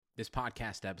This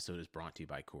podcast episode is brought to you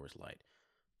by Coors Light.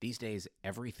 These days,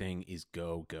 everything is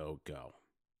go, go, go.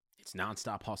 It's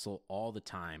nonstop hustle all the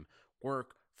time.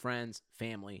 Work, friends,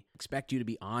 family expect you to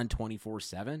be on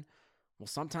 24/7. Well,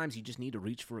 sometimes you just need to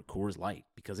reach for a Coors Light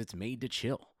because it's made to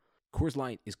chill. Coors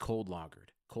Light is cold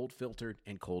lagered, cold filtered,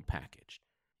 and cold packaged.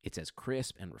 It's as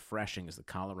crisp and refreshing as the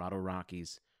Colorado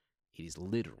Rockies. It is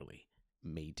literally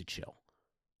made to chill.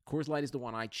 Coors Light is the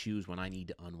one I choose when I need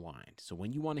to unwind. So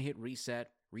when you want to hit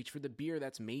reset, reach for the beer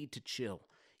that's made to chill.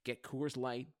 Get Coors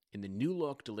Light in the new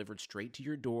look delivered straight to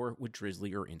your door with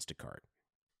Drizzly or Instacart.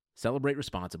 Celebrate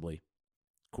responsibly.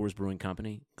 Coors Brewing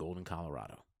Company, Golden,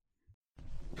 Colorado.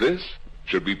 This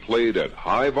should be played at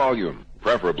high volume,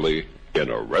 preferably in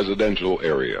a residential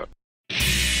area.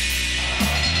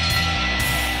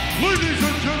 Ladies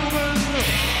and gentlemen,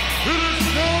 it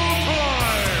is now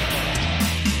time!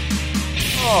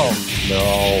 Oh,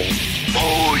 no.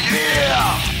 Oh,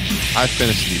 yeah! I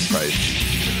finished these fights.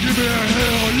 Give me a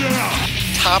hell yeah!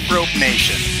 Top Rope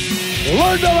Nation.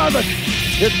 Learn to love it.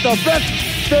 It's the best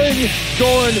thing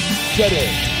going today.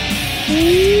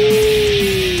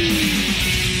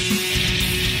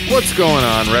 What's going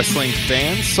on, wrestling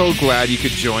fans? So glad you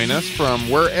could join us from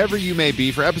wherever you may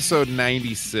be for episode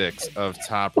 96 of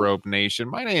Top Rope Nation.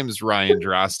 My name is Ryan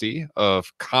Drosty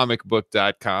of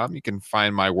comicbook.com. You can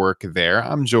find my work there.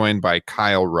 I'm joined by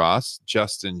Kyle Ross,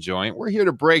 Justin Joint. We're here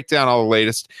to break down all the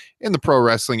latest in the pro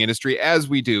wrestling industry as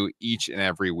we do each and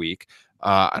every week.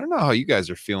 I don't know how you guys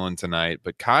are feeling tonight,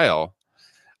 but Kyle,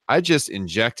 I just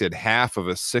injected half of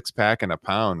a 6-pack and a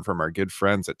pound from our good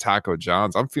friends at Taco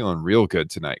John's. I'm feeling real good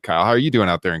tonight. Kyle, how are you doing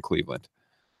out there in Cleveland?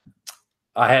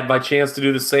 I had my chance to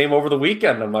do the same over the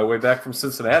weekend on my way back from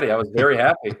Cincinnati. I was very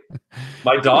happy.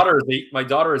 My daughter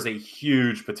is a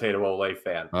huge Potato Olay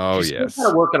fan. Oh, She's yes. kind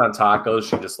of working on tacos.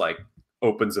 She just like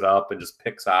opens it up and just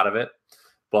picks out of it.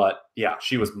 But yeah,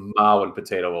 she was mowing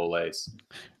Potato Olays.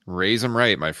 Raise them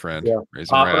right, my friend. Yeah. Raise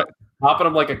them right. Popping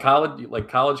them like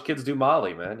college kids do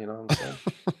Molly, man. You know what I'm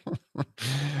saying?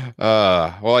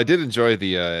 Well, I did enjoy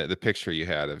the picture you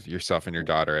had of yourself and your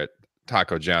daughter at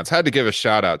Taco John's. Had to give a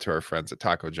shout out to our friends at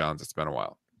Taco John's. It's been a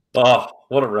while. Oh,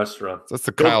 what a restaurant. That's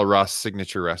the Kyle Ross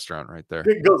signature restaurant right there.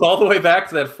 It goes all the way back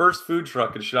to that first food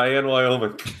truck in Cheyenne,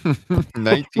 Wyoming.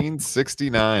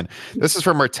 1969. This is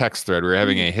from our text thread. We were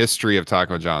having a history of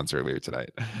Taco John's earlier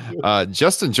tonight.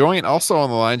 Justin Joint also on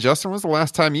the line. Justin, when was the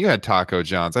last time you had Taco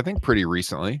John's? I think pretty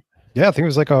recently. Yeah, I think it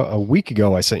was like a week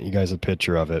ago I sent you guys a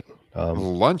picture of it.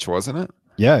 Lunch, wasn't it?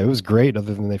 Yeah, it was great,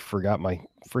 other than they forgot my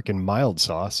freaking mild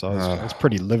sauce. So I was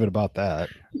pretty livid about that.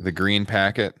 The green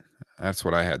packet. That's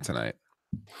what I had tonight.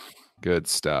 Good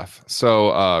stuff.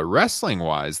 So wrestling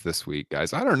wise this week,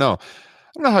 guys, I don't know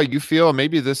how you feel.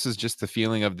 Maybe this is just the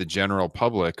feeling of the general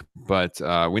public, but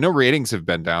we know ratings have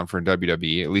been down for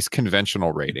WWE, at least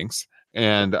conventional ratings.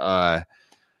 And I'm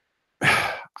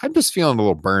just feeling a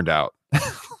little burned out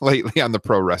lately on the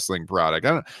pro wrestling product.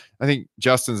 I think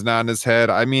Justin's nodding his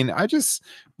head. I mean,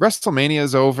 WrestleMania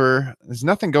is over. There's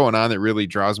nothing going on that really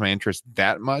draws my interest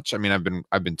that much. I mean,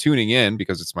 I've been tuning in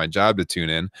because it's my job to tune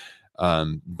in.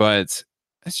 But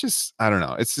it's just, I don't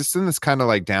know. It's just in this kind of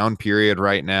like down period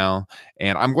right now.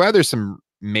 And I'm glad there's some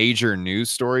major news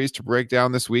stories to break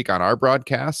down this week on our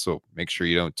broadcast. So make sure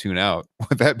you don't tune out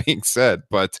with that being said.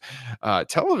 But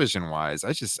television wise,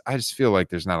 I just feel like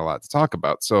there's not a lot to talk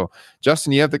about. So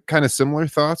Justin, you have the kind of similar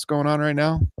thoughts going on right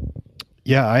now?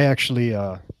 Yeah, I actually,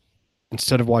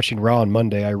 instead of watching Raw on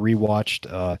Monday, I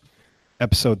rewatched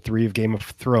episode 3 of Game of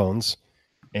Thrones,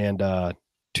 and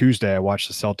Tuesday I watched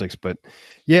the Celtics. But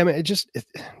yeah, I mean,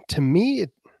 to me,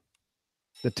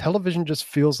 the television just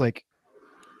feels like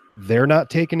they're not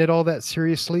taking it all that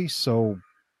seriously. So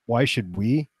why should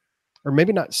we? Or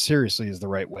maybe not seriously is the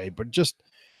right way, but just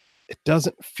it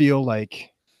doesn't feel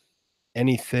like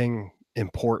anything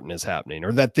important is happening,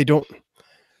 or that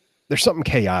there's something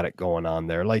chaotic going on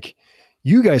there. Like,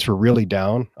 you guys were really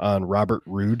down on Robert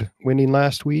Roode winning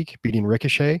last week, beating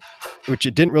Ricochet, which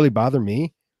it didn't really bother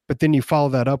me. But then you follow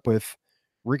that up with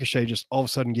Ricochet just all of a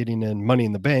sudden getting in Money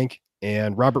in the Bank,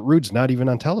 and Robert Roode's not even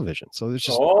on television. So it's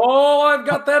just, I've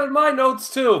got that in my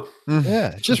notes too.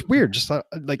 Yeah, it's just weird. Just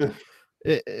like,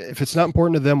 if it's not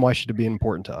important to them, why should it be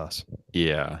important to us?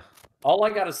 Yeah. All I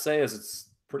got to say is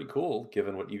it's pretty cool,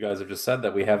 given what you guys have just said,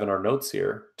 that we have in our notes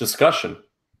here. Discussion.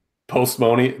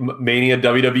 Post-Mania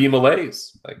WWE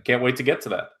malaise. I can't wait to get to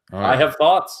that. I have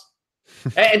thoughts.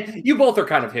 And you both are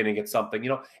kind of hinting at something,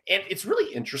 and it's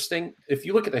really interesting. If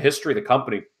you look at the history of the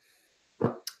company,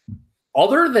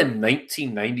 other than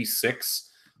 1996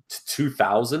 to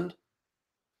 2000,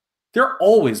 there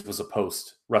always was a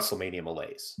post-WrestleMania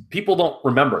malaise. People don't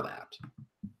remember that.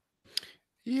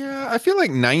 Yeah, I feel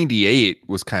like 98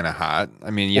 was kind of hot.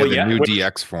 I mean, you had the new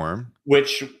DX form.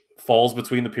 Which falls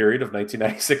between the period of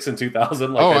 1996 and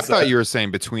 2000. Like I thought you were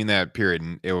saying between that period,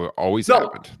 and it always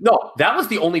happened. No, that was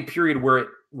the only period where it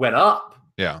went up.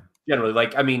 Yeah. Generally,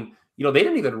 like, I mean, you know, they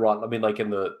didn't even run. I mean, like in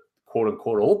the quote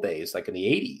unquote old days, like in the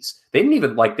 80s, they didn't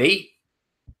even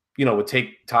you know, would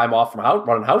take time off from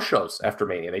running house shows after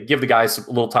Mania. They'd give the guys a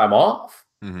little time off.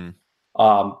 Mm-hmm.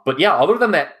 But yeah, other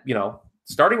than that, you know,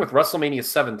 starting with WrestleMania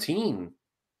 17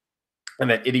 and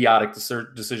that idiotic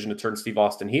decision to turn Steve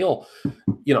Austin heel,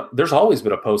 you know, there's always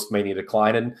been a post-Mania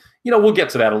decline. And, you know, we'll get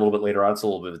to that a little bit later on. It's a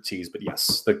little bit of a tease. But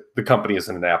yes, the company is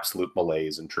in an absolute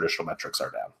malaise and traditional metrics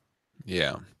are down.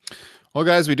 Yeah. Well,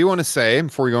 guys, we do want to say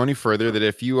before we go any further that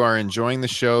if you are enjoying the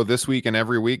show this week and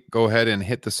every week, go ahead and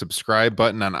hit the subscribe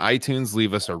button on iTunes.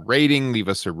 Leave us a rating, leave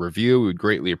us a review. We would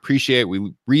greatly appreciate it.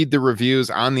 We read the reviews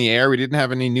on the air. We didn't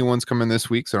have any new ones come in this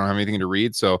week, so I don't have anything to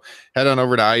read. So head on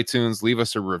over to iTunes, leave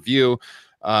us a review.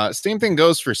 Same thing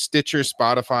goes for Stitcher,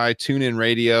 Spotify, TuneIn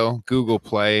Radio, Google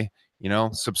Play. You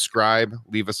know, subscribe,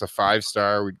 leave us a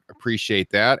 5-star. We appreciate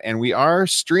that. And we are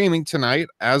streaming tonight,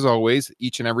 as always,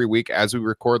 each and every week as we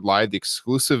record live, the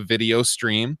exclusive video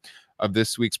stream of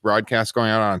this week's broadcast going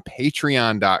out on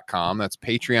patreon.com. That's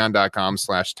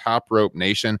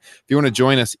patreon.com/TopRopeNation. If you want to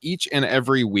join us each and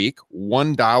every week,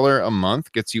 $1 a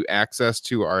month gets you access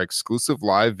to our exclusive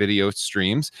live video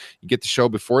streams. You get the show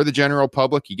before the general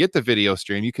public. You get the video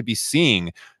stream. You could be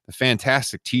seeing the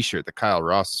fantastic t-shirt that Kyle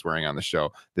Ross is wearing on the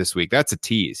show this week. That's a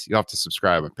tease. You'll have to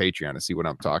subscribe on Patreon to see what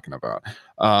I'm talking about.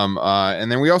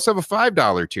 And then we also have a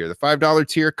 $5 tier. The $5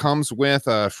 tier comes with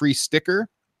a free sticker.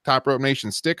 Top Rope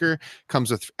Nation sticker comes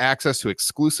with access to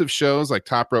exclusive shows like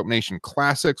Top Rope Nation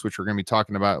Classics, which we're going to be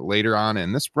talking about later on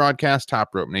in this broadcast.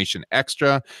 Top Rope Nation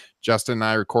Extra. Justin and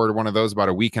I recorded one of those about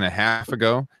a week and a half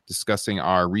ago, discussing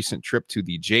our recent trip to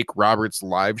the Jake Roberts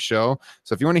live show.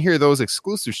 So if you want to hear those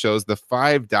exclusive shows, the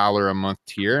 $5 a month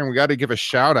tier. And we got to give a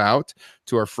shout out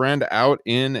to our friend out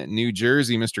in New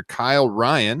Jersey, Mr. Kyle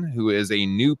Ryan, who is a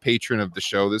new patron of the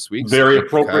show this week. Very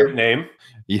appropriate name.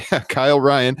 Yeah, Kyle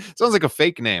Ryan. Sounds like a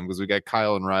fake name because we got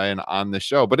Kyle and Ryan on the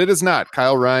show, but it is not.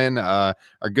 Kyle Ryan, our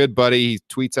good buddy, he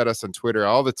tweets at us on Twitter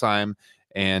all the time,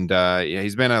 and yeah,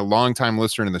 he's been a long-time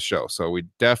listener to the show, so we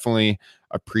definitely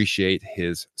appreciate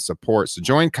his support. So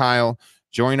join Kyle,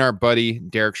 join our buddy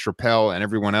Derek Chappelle, and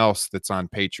everyone else that's on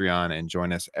Patreon, and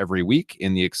join us every week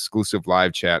in the exclusive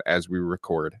live chat as we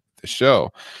record the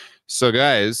show. So,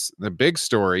 guys, the big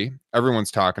story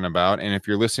everyone's talking about, and if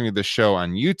you're listening to the show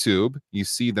on YouTube, you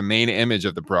see the main image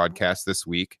of the broadcast this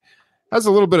week has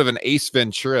a little bit of an Ace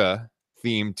Ventura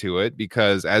theme to it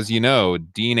because, as you know,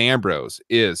 Dean Ambrose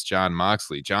is Jon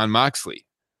Moxley. Jon Moxley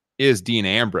is Dean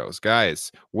Ambrose. Guys,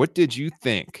 what did you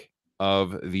think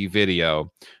of the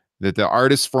video that the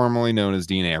artist formerly known as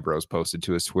Dean Ambrose posted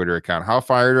to his Twitter account? How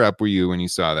fired up were you when you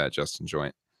saw that, Justin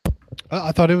Joint?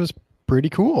 I thought it was pretty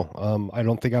cool. I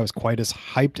don't think I was quite as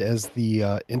hyped as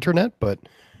the internet, but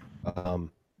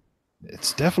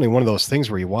it's definitely one of those things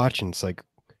where you watch and it's like,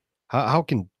 how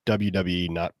can WWE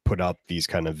not put out these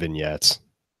kind of vignettes?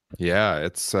 Yeah,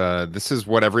 it's this is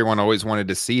what everyone always wanted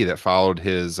to see that followed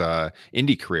his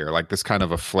indie career, like this kind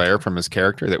of a flair from his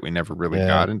character that we never really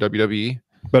got in WWE.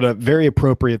 But very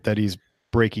appropriate that he's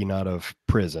breaking out of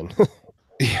prison.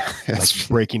 Yeah, like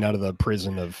breaking out of the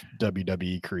prison of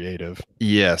WWE creative.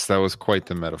 Yes, that was quite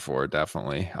the metaphor,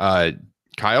 definitely.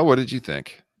 Kyle, what did you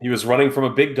think? He was running from a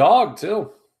big dog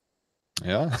too.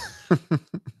 Yeah.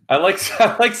 I like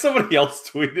somebody else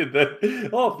tweeted that,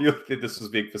 oh, if you think this was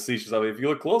being facetious, I mean, if you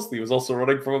look closely, he was also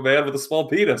running from a man with a small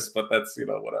penis, but that's, you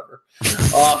know, whatever.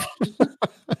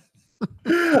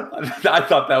 I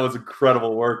thought that was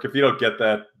incredible work. If you don't get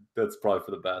that, that's probably for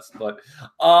the best. But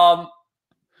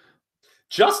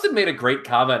Justin made a great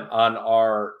comment on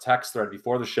our text thread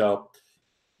before the show,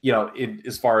 you know,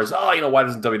 as far as, oh, you know, why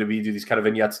doesn't WWE do these kind of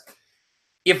vignettes?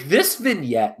 If this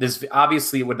vignette, this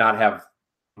obviously it would not have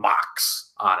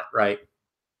Mox on it, right?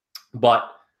 But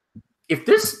if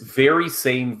this very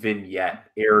same vignette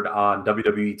aired on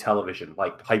WWE television,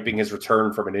 like hyping his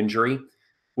return from an injury,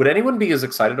 would anyone be as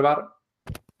excited about it?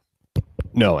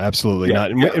 No, absolutely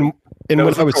not. And when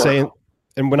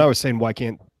I was saying why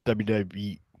can't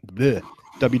WWE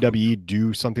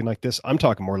do something like this, I'm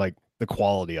talking more like the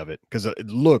quality of it, because it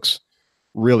looks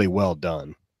really well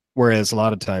done. Whereas a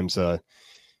lot of times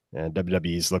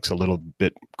WWE's looks a little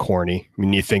bit corny. I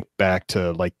mean, you think back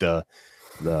to like the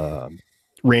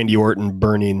Randy Orton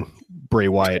burning Bray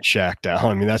Wyatt shack down.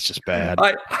 I mean, that's just bad.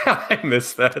 I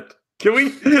miss that. Can we?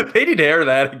 They need to air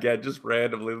that again, just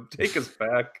randomly. Take us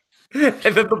back.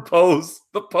 And then the pose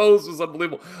was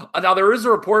unbelievable. Now there is a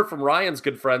report from Ryan's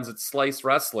good friends at Slice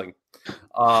Wrestling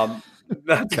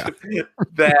that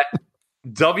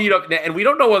WWE, and we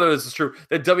don't know whether this is true,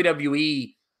 that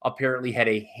WWE apparently had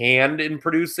a hand in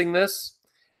producing this,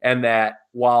 and that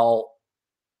while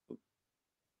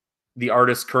the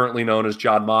artist currently known as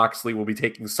John Moxley will be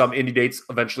taking some indie dates,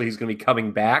 eventually he's going to be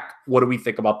coming back. What do we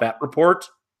think about that report?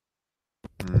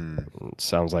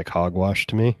 Sounds like hogwash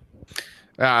to me.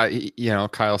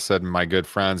 Kyle said my good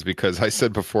friends, because I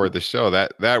said before the show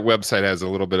that website has a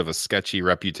little bit of a sketchy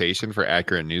reputation for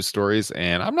accurate news stories,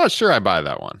 and I'm not sure I buy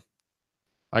that one.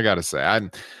 I gotta say,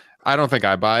 I don't think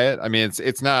I buy it. I mean,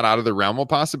 it's not out of the realm of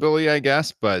possibility, I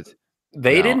guess, but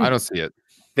I don't see it.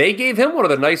 They gave him one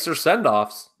of the nicer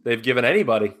send-offs they've given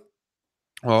anybody.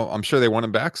 Well, I'm sure they want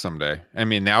him back someday. I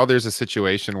mean, now there's a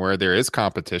situation where there is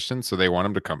competition, so they want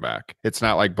him to come back. It's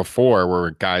not like before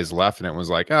where guys left and it was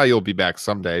like, oh, you'll be back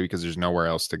someday because there's nowhere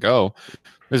else to go.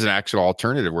 There's an actual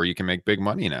alternative where you can make big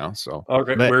money now. So,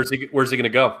 okay, where's he going to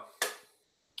go?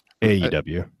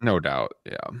 AEW, no doubt.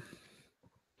 Yeah.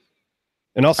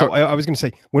 And also, I was going to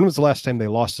say, when was the last time they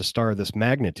lost a star of this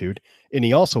magnitude? And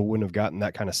he also wouldn't have gotten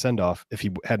that kind of send off if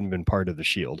he hadn't been part of the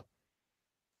Shield.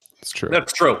 That's true.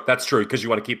 That's true. Because you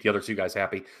want to keep the other two guys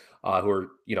happy, who are,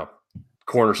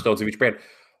 cornerstones of each brand.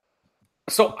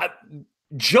 So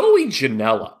Joey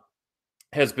Janela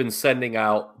has been sending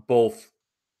out both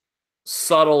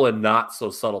subtle and not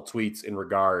so subtle tweets in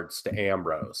regards to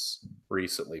Ambrose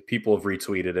recently. People have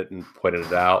retweeted it and pointed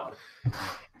it out.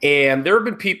 And there have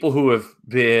been people who have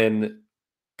been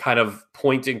kind of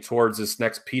pointing towards this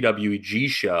next PWG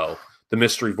show, the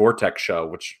Mystery Vortex show,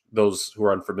 which those who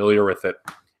are unfamiliar with it,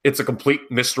 it's a complete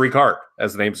mystery card,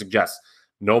 as the name suggests.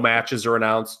 No matches are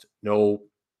announced. No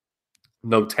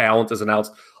talent is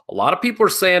announced. A lot of people are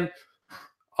saying,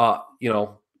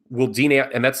 will Dean,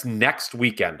 and that's next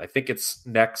weekend. I think it's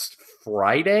next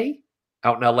Friday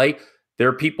out in LA. There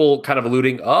are people kind of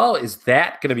alluding, oh, is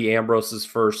that going to be Ambrose's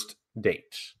first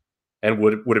date? And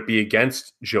would it be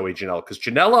against Joey Janela? Because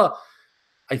Janela,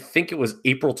 I think it was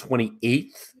April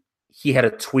 28th, he had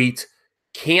a tweet,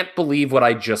 can't believe what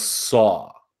I just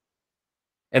saw.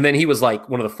 And then he was like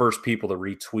one of the first people to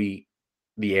retweet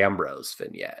the Ambrose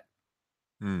vignette.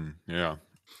 Yeah.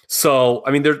 So,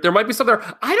 I mean, there might be something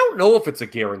there. I don't know if it's a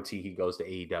guarantee he goes to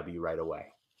AEW right away.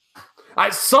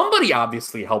 Somebody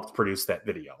obviously helped produce that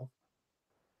video.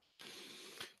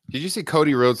 Did you see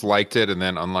Cody Rhodes liked it and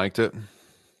then unliked it?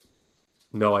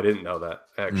 No, I didn't know that,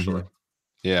 actually.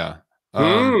 Yeah.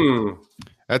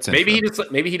 That's maybe he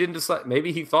didn't decide.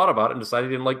 Maybe he thought about it and decided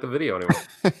he didn't like the video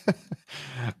anymore.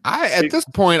 At this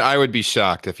point, I would be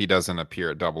shocked if he doesn't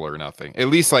appear at Double or Nothing, at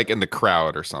least like in the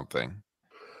crowd or something.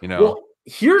 Well,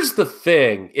 here's the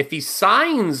thing: if he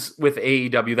signs with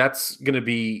AEW, that's going to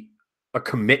be a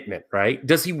commitment, right?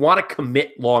 Does he want to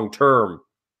commit long term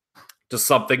to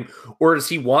something, or does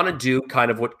he want to do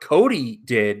kind of what Cody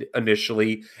did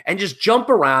initially and just jump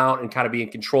around and kind of be in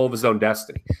control of his own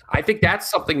destiny? I think that's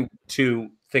something to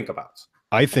think about.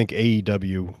 I think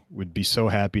AEW would be so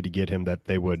happy to get him that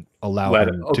they would allow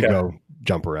him to go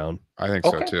jump around. I think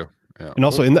so too. Yeah. And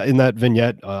also in that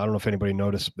vignette, I don't know if anybody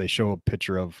noticed, they show a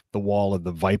picture of the wall of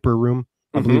the Viper room,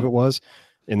 I believe it was,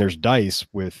 and there's dice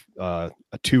with a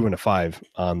 2 and a 5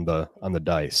 on the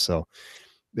dice. So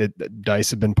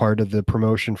dice have been part of the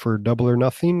promotion for Double or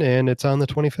Nothing, and it's on the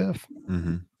 25th.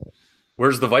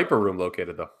 Where's the Viper room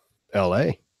located, though?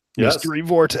 LA. Yes. Mystery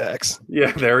Vortex.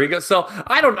 Yeah, there you go. So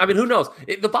who knows?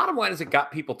 The bottom line is it got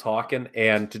people talking.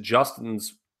 And to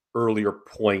Justin's earlier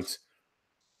point,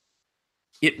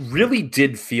 it really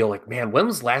did feel like, man, when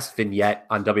was the last vignette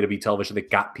on WWE television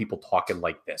that got people talking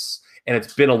like this? And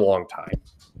it's been a long time.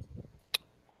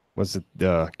 Was it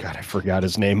God, I forgot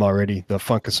his name already. The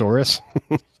Funkasaurus.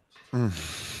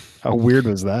 How weird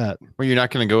was that? Well, you're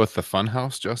not going to go with the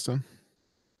Funhouse, Justin?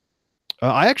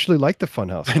 I actually like the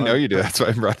Funhouse. I know you do. That's why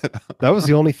I brought it up. That was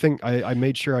the only thing I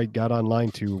made sure I got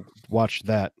online to watch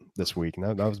that this week.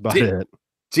 And that was about it.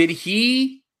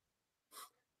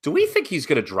 Do we think he's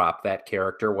going to drop that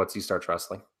character once he starts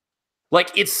wrestling?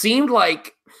 Like, it seemed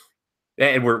like,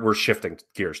 and we're shifting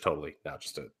gears totally now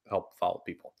just to help follow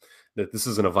people, that this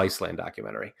isn't a Viceland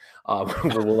documentary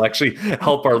where we'll actually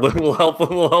help our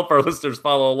listeners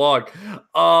follow along.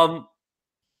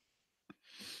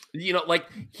 Like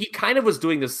he kind of was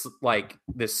doing this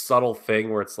subtle thing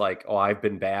where it's like, oh, I've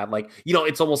been bad. Like,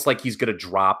 it's almost like he's going to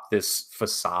drop this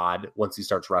facade once he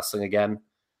starts wrestling again.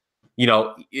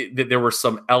 There were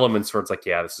some elements where it's like,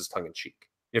 yeah, this is tongue in cheek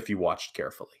if you watched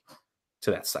carefully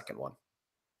to that second one.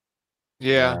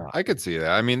 Yeah, I could see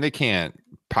that. I mean, they can't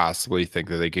possibly think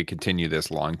that they could continue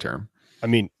this long term. I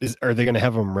mean, are they going to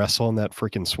have him wrestle in that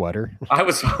freaking sweater? I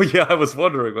was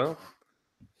wondering. Well,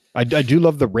 I do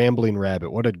love the Rambling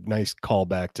Rabbit. What a nice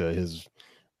callback to his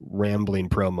rambling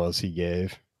promos he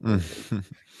gave.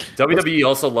 WWE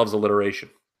also loves alliteration.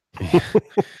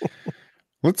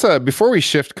 Let's before we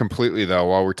shift completely though,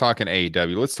 while we're talking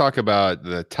AEW, let's talk about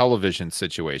the television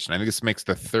situation. I think this makes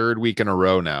the third week in a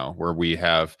row now where we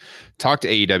have talked to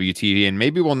AEW TV, and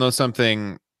maybe we'll know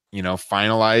something,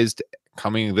 finalized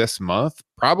coming this month.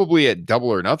 Probably at Double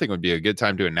or Nothing would be a good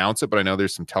time to announce it, but I know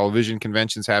there's some television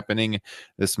conventions happening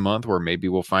this month where maybe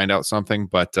we'll find out something.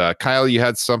 But Kyle, you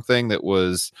had something that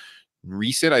was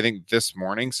recent, I think this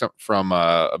morning, from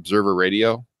Observer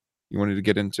Radio you wanted to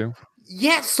get into?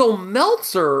 Yeah, so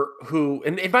Meltzer, who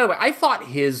and by the way, I thought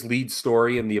his lead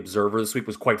story in the Observer this week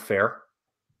was quite fair.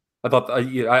 I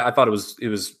thought it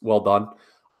was well done.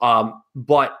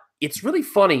 But it's really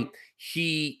funny.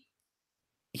 He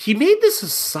made this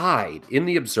aside in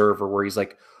the Observer where he's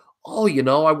like, "Oh,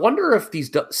 I wonder if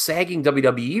these sagging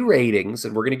WWE ratings,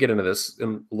 and we're going to get into this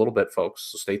in a little bit,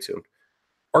 folks, so stay tuned,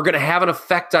 are going to have an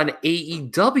effect on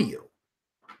AEW."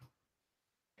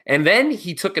 And then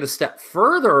he took it a step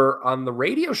further on the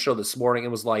radio show this morning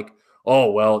and was like,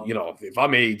 "Oh, well, if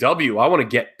I'm AEW, I want to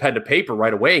get pen to paper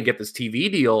right away and get this TV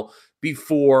deal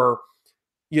before,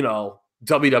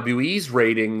 WWE's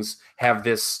ratings have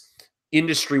this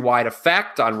industry-wide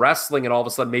effect on wrestling, and all of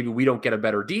a sudden maybe we don't get a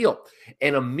better deal."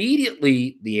 And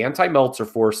immediately the anti-Meltzer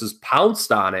forces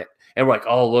pounced on it and were like,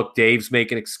 "Oh, look, Dave's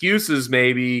making excuses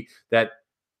maybe that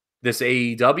this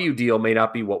AEW deal may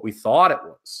not be what we thought it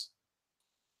was."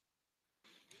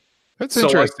 That's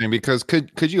interesting because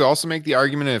could you also make the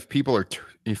argument if people are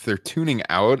if they're tuning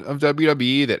out of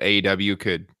WWE that AEW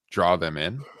could draw them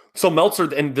in? So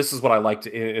Meltzer, and this is what I liked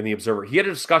in the Observer, he had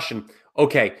a discussion.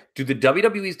 Okay, do the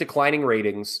WWE's declining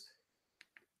ratings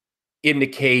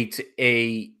indicate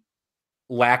a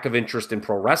lack of interest in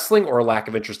pro wrestling or a lack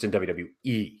of interest in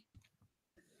WWE?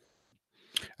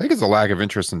 I think it's a lack of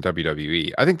interest in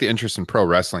WWE. I think the interest in pro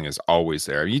wrestling is always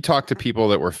there. You talk to people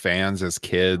that were fans as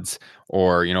kids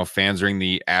or, fans during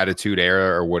the Attitude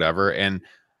Era or whatever, and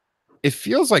it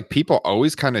feels like people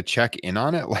always kind of check in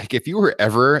on it. Like if you were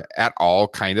ever at all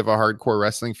kind of a hardcore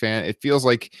wrestling fan, it feels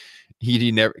like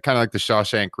he never, kind of like the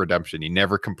Shawshank Redemption. You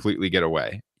never completely get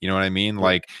away. You know what I mean?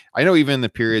 Like I know even in the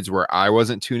periods where I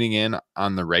wasn't tuning in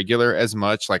on the regular as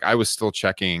much, like I was still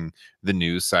checking the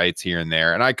news sites here and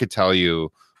there. And I could tell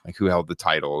you like who held the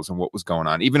titles and what was going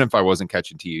on, even if I wasn't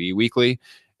catching TV weekly.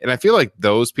 And I feel like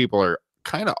those people are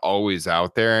kind of always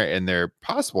out there and they're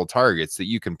possible targets that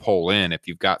you can pull in if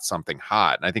you've got something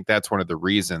hot. And I think that's one of the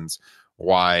reasons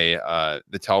why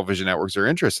the television networks are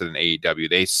interested in AEW.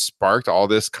 They sparked all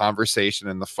this conversation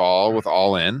in the fall with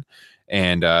All In,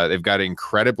 and they've got an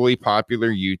incredibly popular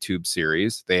YouTube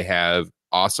series. They have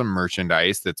awesome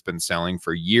merchandise that's been selling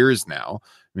for years now.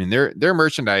 I mean, their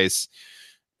merchandise,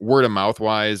 word of mouth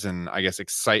wise, and I guess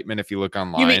excitement if you look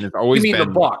online, it's always been the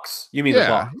Bucks. You mean the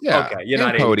Bucks? Yeah. Okay, you're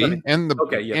and not Cody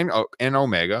and and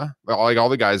Omega, like all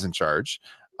the guys in charge.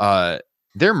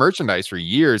 Their merchandise for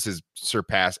years has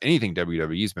surpassed anything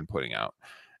WWE's been putting out.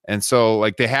 And so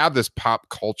like they have this pop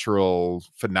cultural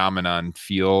phenomenon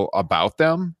feel about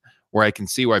them where I can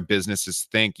see why businesses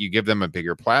think you give them a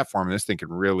bigger platform and this thing can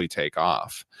really take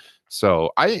off.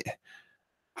 So I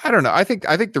don't know. I think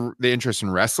the interest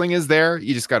in wrestling is there.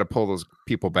 You just got to pull those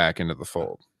people back into the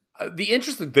fold. The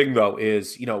interesting thing, though,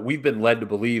 is, we've been led to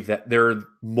believe that there are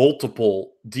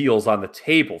multiple deals on the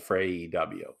table for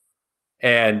AEW.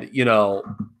 And,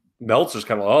 Meltzer's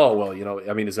kind of, oh, well,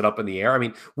 is it up in the air? I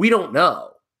mean, we don't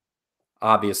know,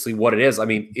 obviously, what it is. I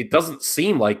mean, it doesn't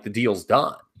seem like the deal's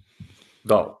done,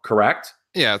 though, correct?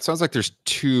 Yeah, it sounds like there's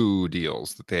 2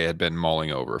 deals that they had been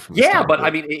mulling over from the start. But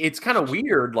I mean, it's kind of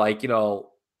weird, like,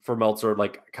 for Meltzer,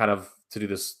 like, kind of to do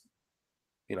this,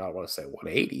 I don't want to say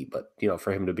 180, but,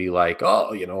 for him to be like,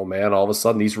 oh, man, all of a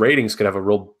sudden these ratings could have a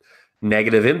real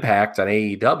negative impact on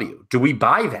AEW. Do we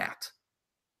buy that?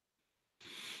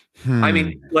 I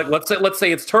mean, like, let's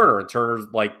say it's Turner, and Turner's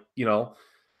like,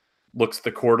 looks at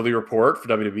the quarterly report for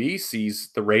WWE, sees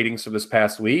the ratings from this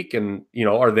past week, and,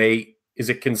 is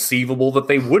it conceivable that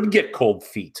they would get cold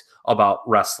feet about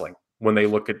wrestling when they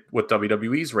look at what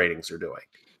WWE's ratings are doing?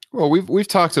 Well, we've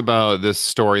talked about this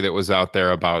story that was out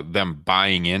there about them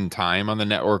buying in time on the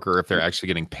network, or if they're actually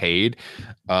getting paid.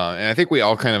 And I think we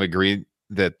all kind of agreed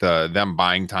that them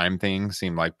buying time thing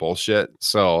seemed like bullshit.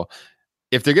 So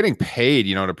if they're getting paid,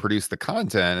 to produce the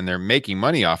content and they're making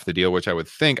money off the deal, which I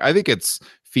think it's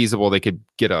feasible they could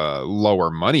get a lower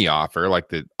money offer, like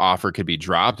the offer could be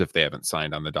dropped if they haven't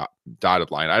signed on the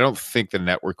dotted line. I don't think the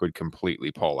network would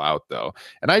completely pull out though.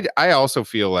 And I also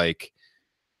feel like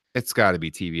it's got to be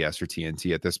TBS or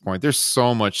TNT at this point. There's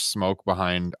so much smoke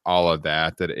behind all of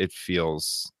that it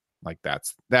feels like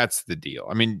that's the deal.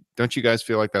 I mean, don't you guys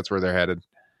feel like that's where they're headed?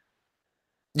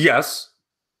 Yes.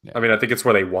 Yeah. I mean, I think it's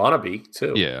where they want to be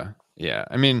too. Yeah.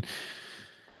 I mean,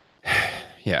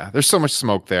 yeah, there's so much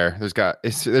smoke there. There's got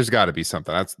to be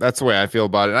something. That's the way I feel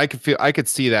about it. And I could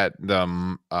see that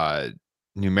the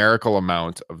numerical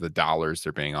amount of the dollars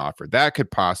they're being offered that could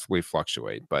possibly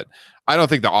fluctuate, but I don't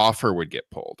think the offer would get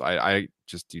pulled. I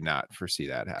just do not foresee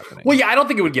that happening. Well, yeah, I don't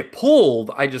think it would get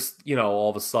pulled. I just, all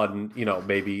of a sudden,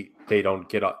 maybe they don't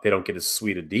get as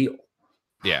sweet a deal.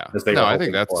 Yeah, I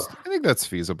think that's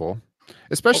feasible,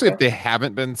 especially if they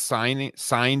haven't been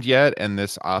signed yet, and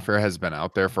this offer has been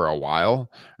out there for a while,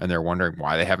 and they're wondering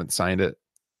why they haven't signed it.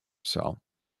 So,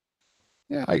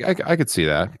 yeah, I could see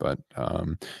that. But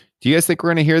do you guys think we're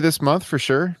going to hear this month for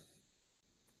sure?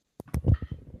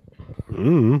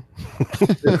 Yeah,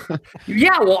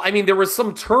 well, I mean, there was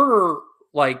some Turner,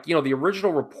 the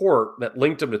original report that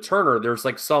linked him to Turner. There's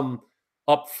some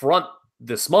upfront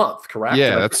this month, correct?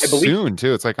 Yeah, that's soon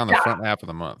too. It's on the front half of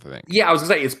the month, I think. Yeah, I was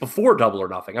gonna say it's before Double or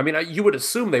Nothing. I mean, you would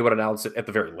assume they would announce it at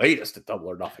the very latest at Double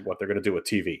or Nothing what they're going to do with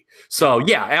TV. So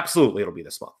yeah, absolutely, it'll be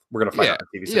this month. We're gonna find out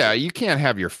the TV season. Yeah, you can't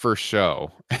have your first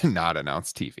show and not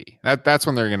announce TV. That's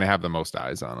when they're going to have the most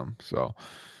eyes on them. So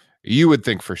you would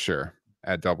think for sure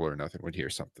at Double or Nothing would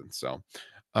hear something. So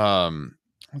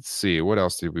let's see, what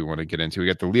else did we want to get into? We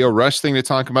got the Lio Rush thing to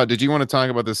talk about. Did you want to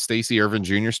talk about the Stacey Ervin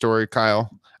Jr. story,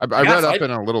 Kyle? I read up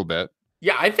in a little bit.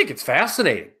 Yeah, I think it's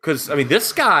fascinating because, I mean,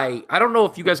 this guy, I don't know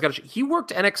if you guys got he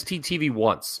worked NXT TV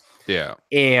once. Yeah.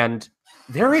 And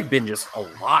there had been just a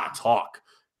lot of talk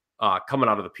coming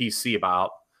out of the PC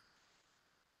about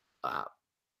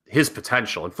his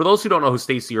potential. And for those who don't know who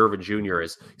Stacey Ervin Jr.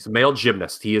 is, he's a male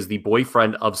gymnast. He is the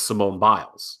boyfriend of Simone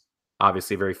Biles,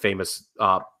 obviously a very famous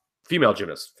female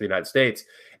gymnast for the United States.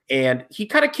 And he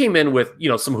kind of came in with,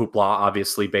 some hoopla,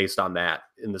 obviously, based on that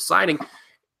in the signing.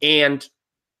 And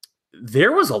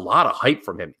there was a lot of hype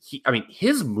from him.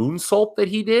 His moonsault that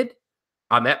he did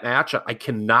on that match, I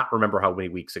cannot remember how many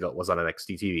weeks ago it was on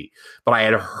NXT TV, but I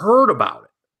had heard about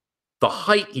it. The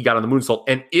height he got on the moonsault,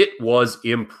 and it was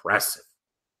impressive.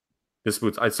 This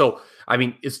moonsault. So,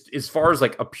 as far as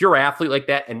a pure athlete like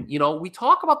that, and, we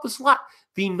talk about this a lot,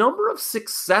 the number of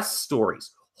success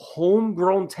stories,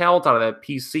 homegrown talent out of that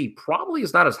PC probably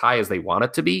is not as high as they want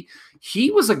it to be. He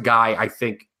was a guy, I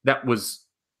think, that was,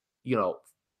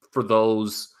 for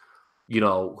those,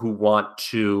 who want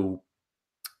to,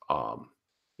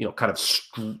 kind of,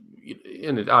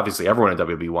 and obviously everyone in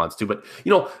WWE wants to, but,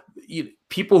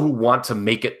 people who want to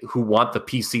make it, who want the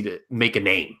PC to make a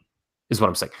name is what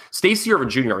I'm saying. Stacey Ervin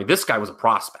Jr., this guy was a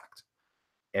prospect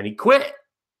and he quit.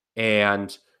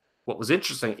 And what was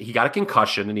interesting, he got a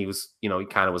concussion and he was, he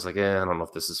kind of was like, I don't know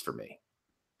if this is for me.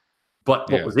 But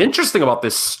what was interesting about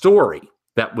this story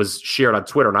that was shared on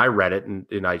Twitter, and I read it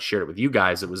and I shared it with you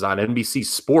guys, it was on NBC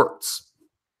Sports.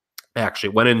 Actually,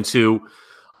 went into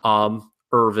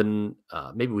Ervin.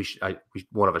 Maybe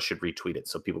one of us should retweet it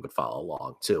so people could follow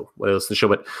along too. What else the show?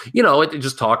 But it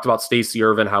just talked about Stacey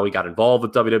Ervin, how he got involved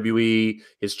with WWE,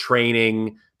 his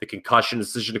training, the concussion,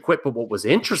 decision to quit. But what was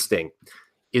interesting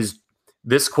is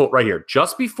this quote right here.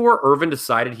 Just before Ervin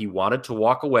decided he wanted to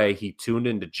walk away, he tuned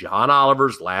into John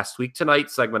Oliver's Last Week Tonight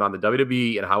segment on the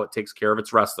WWE and how it takes care of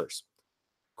its wrestlers.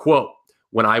 Quote,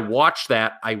 when I watched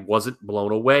that, I wasn't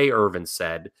blown away, Ervin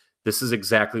said. This is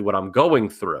exactly what I'm going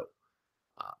through.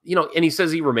 And he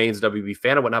says he remains a WWE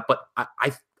fan and whatnot, but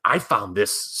I found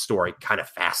this story kind of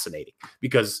fascinating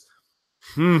because,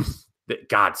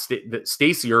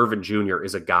 Stacey Ervin Jr.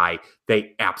 is a guy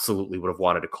they absolutely would have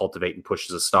wanted to cultivate and push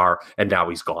as a star, and now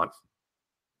he's gone.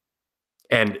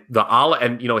 And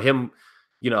him,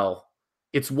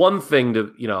 it's one thing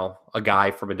to, a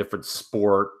guy from a different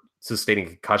sport sustaining a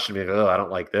concussion, being like, I don't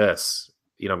like this.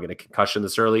 I'm getting a concussion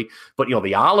this early. But,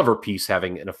 the Oliver piece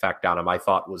having an effect on him, I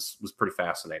thought was pretty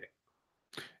fascinating.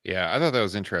 Yeah, I thought that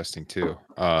was interesting too.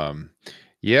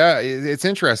 It's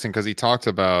interesting because he talked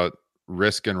about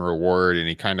risk and reward, and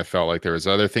he kind of felt like there was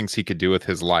other things he could do with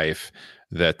his life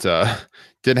that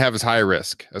didn't have as high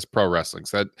risk as pro wrestling.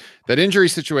 So that injury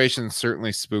situation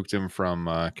certainly spooked him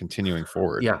from continuing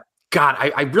forward. Yeah. God,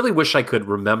 I really wish I could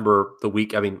remember the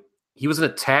week. He was in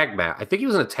a tag match. I think he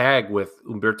was in a tag with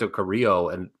Humberto Carrillo,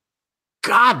 and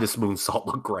God, this moonsault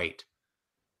looked great.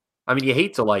 You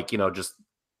hate to just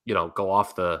go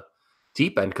off the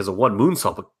deep end because of one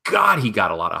moonsault, but God, he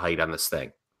got a lot of height on this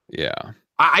thing. Yeah.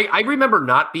 I remember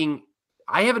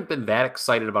I haven't been that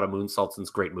excited about a moonsault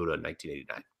since Great Muta in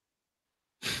 1989.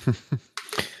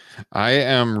 I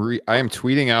am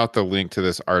tweeting out the link to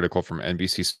this article from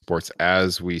NBC Sports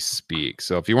as we speak.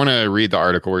 So if you want to read the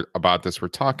article about this, we're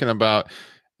talking about,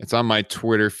 it's on my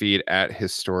Twitter feed at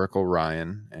Historical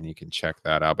Ryan, and you can check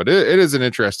that out. But it is an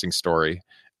interesting story,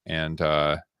 and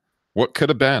what could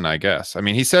have been, I guess. I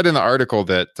mean, he said in the article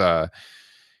that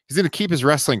he's going to keep his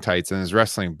wrestling tights and his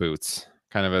wrestling boots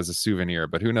kind of as a souvenir,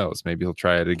 but who knows? Maybe he'll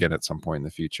try it again at some point in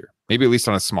the future. Maybe at least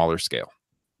on a smaller scale.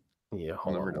 Yeah,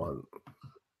 hold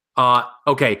on.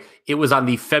 Okay, it was on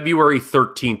the February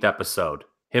 13th episode.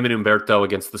 Him and Humberto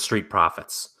against the Street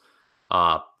Profits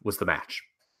was the match.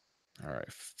 All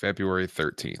right, February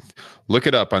 13th. Look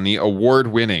it up on the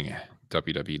award-winning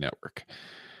WWE Network.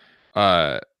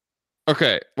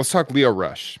 Okay, let's talk Lio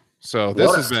Rush. So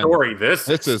this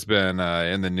has been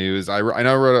in the news. I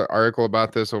know I wrote an article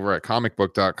about this over at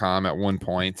comicbook.com at one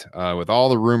point with all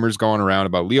the rumors going around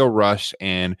about Lio Rush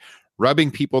and rubbing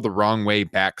people the wrong way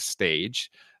backstage.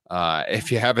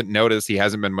 If you haven't noticed, he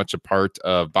hasn't been much a part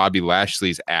of Bobby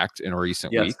Lashley's act in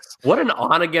recent weeks. What an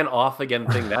on-again, off-again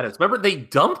thing that is. Remember, they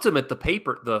dumped him at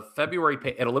the February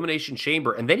at Elimination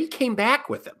Chamber, and then he came back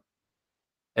with him.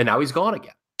 And now he's gone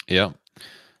again. Yeah.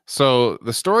 So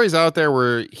the story's out there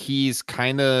where he's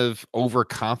kind of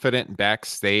overconfident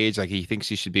backstage, like he thinks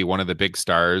he should be one of the big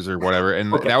stars or whatever,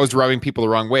 and that was rubbing people the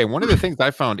wrong way. And one of the things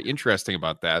I found interesting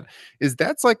about that is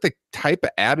that's like the type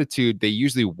of attitude they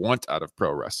usually want out of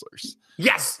pro wrestlers.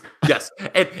 Yes,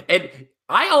 and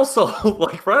I also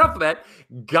like right off of that,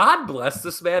 God bless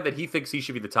this man that he thinks he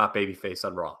should be the top babyface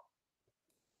on Raw.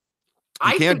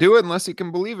 I can't do it unless he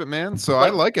can believe it, man. So I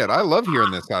like it. I love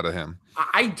hearing this out of him.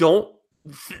 I don't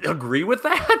agree with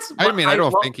that. I mean, I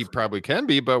don't think he probably can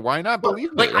be, but why not believe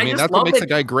it? I mean, that's what makes the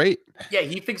guy great. Yeah,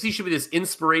 he thinks he should be this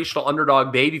inspirational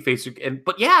underdog babyface.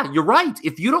 But yeah, you're right.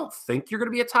 If you don't think you're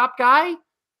going to be a top guy,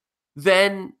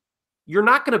 then you're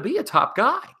not going to be a top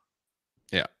guy.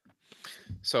 Yeah.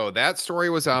 So that story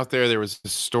was out there. There was a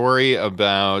story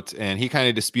about, and he kind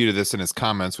of disputed this in his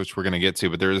comments, which we're going to get to,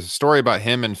 but there was a story about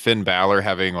him and Finn Balor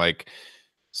having like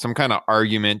some kind of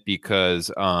argument because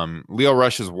Lio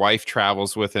Rush's wife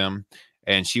travels with him,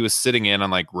 and she was sitting in on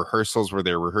like rehearsals where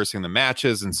they're rehearsing the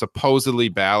matches, and supposedly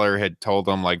Balor had told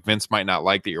them like, Vince might not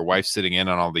like that your wife's sitting in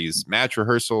on all these match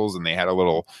rehearsals, and they had a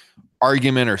little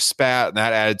argument or spat, and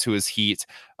that added to his heat.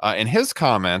 In his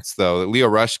comments, though, that Lio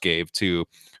Rush gave to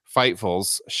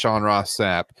Fightful's Sean Ross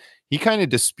Sapp, he kind of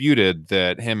disputed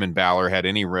that him and Balor had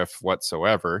any rift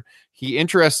whatsoever. He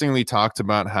interestingly talked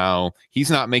about how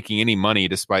he's not making any money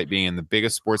despite being in the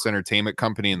biggest sports entertainment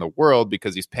company in the world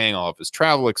because he's paying all of his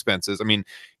travel expenses. I mean,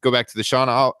 go back to the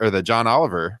John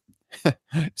Oliver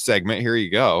segment. Here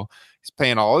you go. He's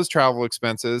paying all his travel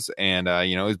expenses, and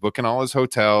he's booking all his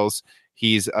hotels.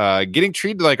 He's getting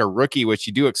treated like a rookie, which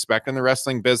you do expect in the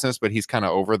wrestling business, but he's kind of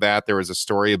over that. There was a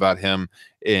story about him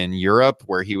in Europe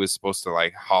where he was supposed to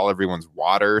like haul everyone's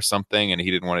water or something, and he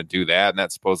didn't want to do that, and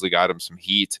that supposedly got him some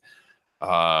heat.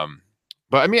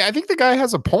 But I mean, I think the guy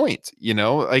has a point,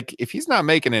 like if he's not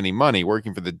making any money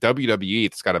working for the WWE,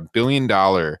 it's got $1 billion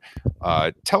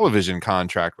television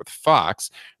contract with Fox.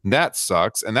 That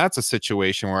sucks. And that's a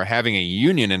situation where having a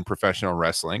union in professional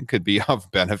wrestling could be of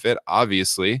benefit,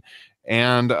 obviously.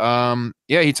 And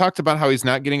he talked about how he's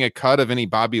not getting a cut of any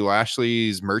Bobby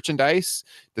Lashley's merchandise,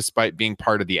 despite being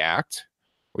part of the act,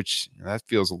 which that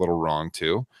feels a little wrong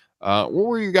too. What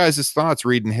were you guys' thoughts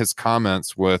reading his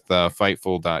comments with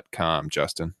Fightful.com,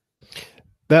 Justin?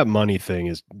 That money thing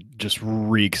is just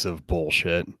reeks of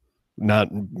bullshit. Not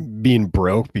being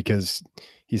broke because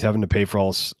he's having to pay for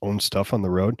all his own stuff on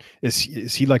the road. Is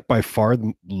he like by far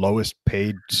the lowest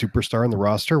paid superstar on the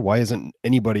roster? Why isn't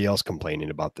anybody else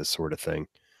complaining about this sort of thing?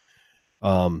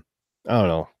 I don't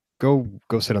know.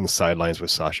 Go sit on the sidelines with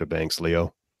Sasha Banks,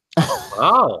 Leo.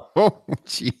 Oh,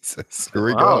 Jesus. Here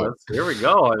we go. Here we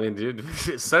go. I mean, dude,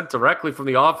 it's sent directly from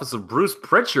the office of Bruce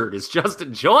Pritchard. It's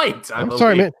Justin Joint. I'm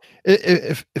sorry, man.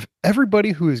 If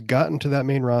everybody who has gotten to that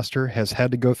main roster has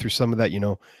had to go through some of that,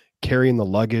 carrying the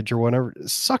luggage or whatever,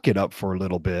 suck it up for a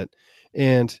little bit.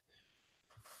 And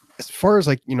as far as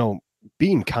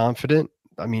being confident,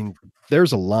 I mean,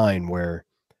 there's a line where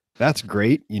that's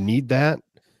great. You need that.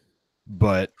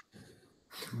 But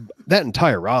that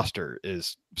entire roster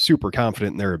is super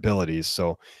confident in their abilities.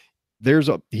 So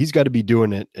he's got to be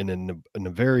doing it in a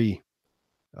very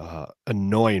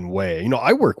annoying way.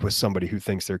 I work with somebody who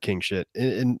thinks they're king shit,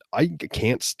 and I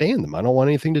can't stand them. I don't want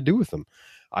anything to do with them.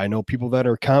 I know people that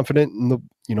are confident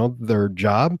in their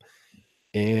job,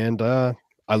 and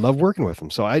I love working with them.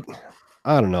 So I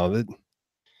don't know that.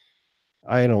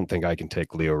 I don't think I can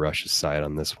take Lio Rush's side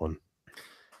on this one.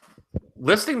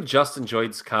 Listening to Justin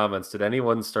Joyce's comments, did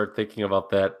anyone start thinking about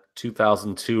that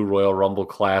 2002 Royal Rumble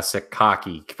Classic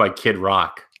 "Cocky" by Kid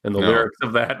Rock and the lyrics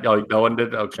of that? No one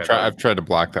did. Okay, I've tried to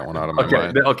block that one out of my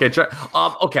mind. Okay,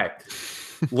 okay.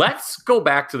 Let's go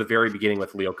back to the very beginning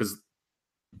with Leo, because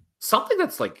something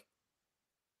that's like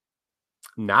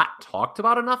not talked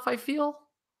about enough, I feel,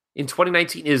 in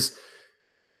 2019 is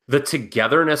the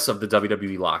togetherness of the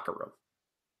WWE locker room.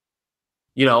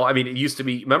 You know, I mean, it used to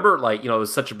be, remember, like, you know, it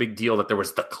was such a big deal that there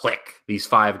was the Clique, these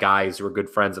 5 guys who were good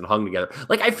friends and hung together.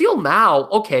 Like, I feel now,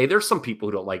 okay, there's some people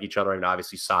who don't like each other, and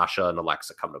obviously Sasha and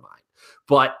Alexa come to mind.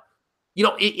 But, you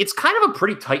know, it's kind of a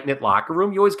pretty tight-knit locker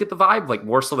room. You always get the vibe, like,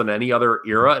 more so than any other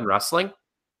era in wrestling.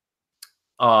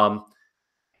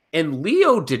 And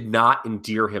Leo did not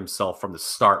endear himself from the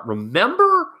start.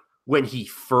 Remember when he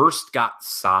first got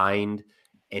signed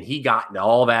and he got in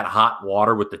all that hot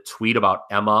water with the tweet about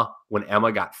Emma when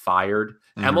Emma got fired?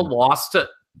 Mm-hmm. Emma lost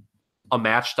a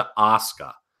match to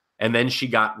Asuka, and then she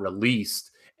got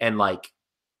released. And, like,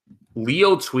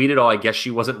 Leo tweeted, I guess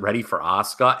she wasn't ready for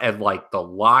Asuka. And, like, the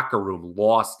locker room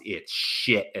lost its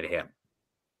shit at him.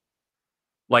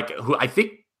 Like, I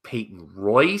think Peyton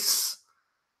Royce...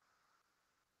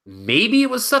 Maybe it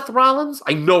was Seth Rollins.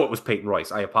 I know it was Peyton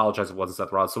Royce. I apologize if it wasn't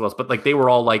Seth Rollins. Someone else. But like they were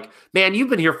all like, man, you've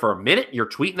been here for a minute. You're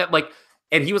tweeting that. Like,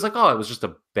 and he was like, oh, it was just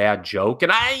a bad joke.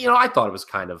 And I thought it was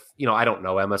kind of, I don't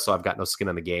know Emma, so I've got no skin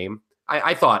in the game.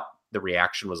 I thought the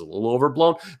reaction was a little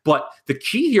overblown. But the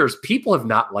key here is people have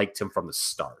not liked him from the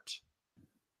start.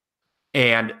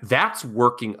 And that's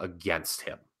working against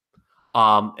him.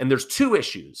 And there's 2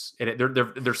 issues. And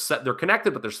they're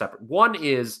connected, but they're separate. One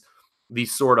is the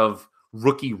sort of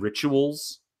rookie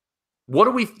rituals. What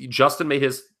do we? Justin made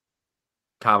his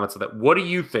comments of that. What do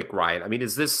you think, Ryan? I mean,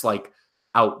 is this like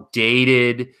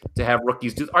outdated to have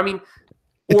rookies do? I mean,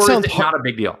 or is it not a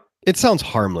big deal? It sounds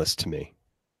harmless to me.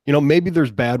 Maybe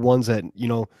there's bad ones that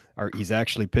he's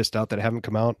actually pissed out that haven't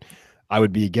come out. I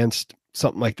would be against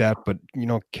something like that, but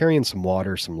carrying some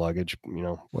water, some luggage,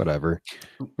 whatever.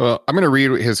 Well, I'm going to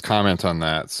read his comment on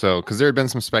that. So, because there had been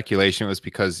some speculation it was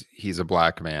because he's a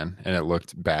black man and it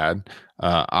looked bad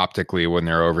optically when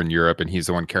they're over in Europe and he's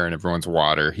the one carrying everyone's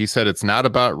water. He said, it's not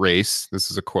about race.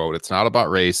 This is a quote. It's not about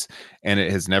race, and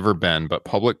it has never been, but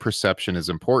public perception is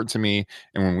important to me.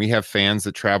 And when we have fans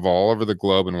that travel all over the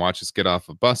globe and watch us get off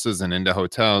of buses and into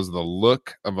hotels, the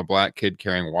look of a black kid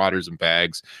carrying waters and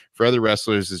bags for other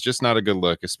wrestlers is just not a good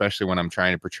look, especially when I'm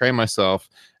trying to portray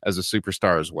myself as a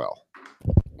superstar as well.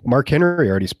 Mark Henry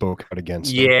already spoke out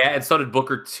against him. Yeah, and so did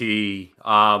Booker T.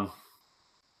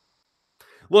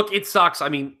 Look, it sucks. I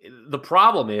mean, the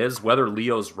problem is whether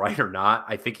Leo's right or not,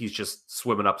 I think he's just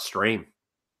swimming upstream.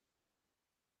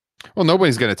 Well,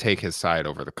 nobody's going to take his side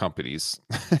over the company's,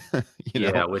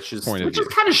 which is kind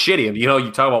of shitty.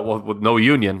 You talk about with no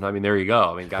union. I mean, there you go.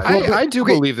 I mean, guys, I do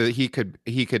believe that he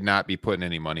could not be putting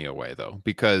any money away though,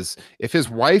 because if his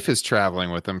wife is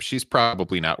traveling with him, she's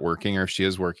probably not working, or if she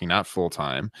is working, not full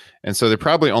time, and so they're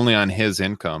probably only on his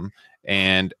income.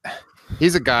 And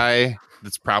he's a guy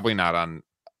that's probably not on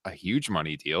a huge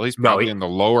money deal. He's probably in the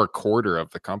lower quarter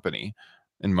of the company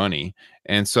in money.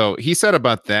 And so he said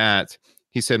about that.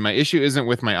 He said, my issue isn't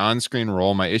with my on-screen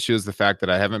role. My issue is the fact that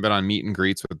I haven't been on meet and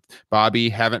greets with Bobby,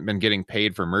 haven't been getting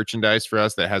paid for merchandise for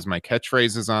us that has my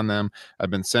catchphrases on them. I've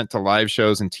been sent to live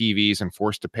shows and TVs and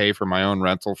forced to pay for my own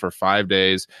rental for 5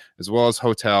 days, as well as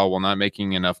hotel, while not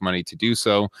making enough money to do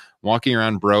so. Walking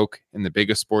around broke in the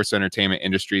biggest sports entertainment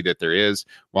industry that there is,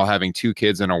 while having 2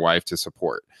 kids and a wife to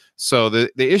support. So the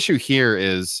issue here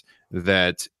is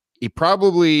that he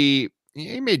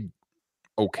made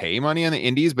okay money on the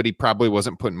indies, but he probably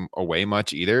wasn't putting away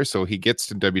much either. So he gets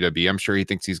to WWE. I'm sure he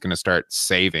thinks he's going to start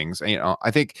savings. I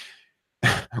think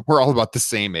we're all about the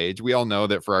same age. We all know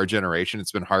that for our generation,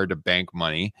 it's been hard to bank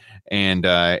money. And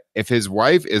if his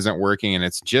wife isn't working and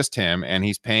it's just him and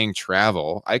he's paying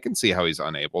travel, I can see how he's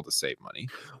unable to save money.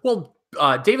 Well,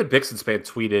 David Bixenspan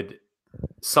tweeted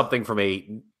something from a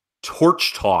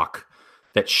Torch Talk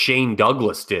that Shane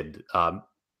Douglas did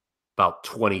about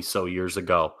 20 so years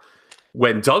ago,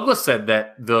 when Douglas said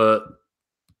that the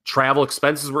travel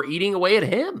expenses were eating away at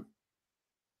him.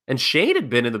 And Shane had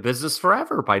been in the business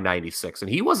forever by 96, and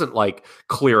he wasn't like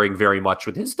clearing very much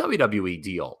with his WWE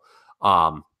deal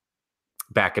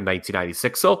back in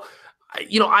 1996. So, I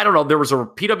don't know. There was a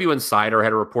PW Insider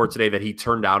had a report today that he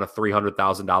turned down a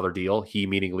 $300,000 deal, he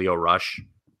meaning Leo Rush.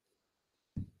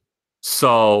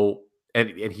 So, and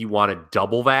he wanted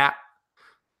double that.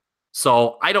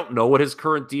 So I don't know what his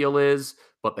current deal is,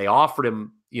 but they offered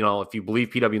him, if you believe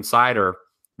PW Insider,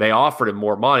 they offered him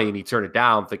more money and he turned it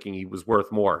down thinking he was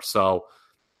worth more. So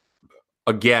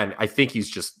again, I think he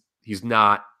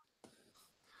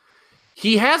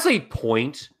has a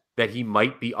point, that he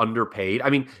might be underpaid. I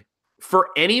mean, for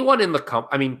anyone in the company,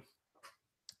 I mean,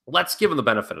 let's give him the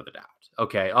benefit of the doubt.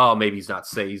 Okay. Oh, maybe he's not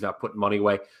putting money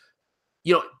away.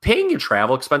 Paying your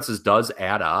travel expenses does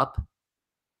add up.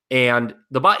 And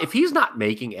if he's not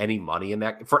making any money in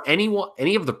that, for any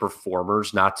of the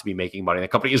performers not to be making money in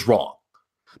that company is wrong.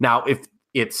 Now, if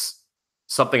it's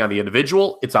something on the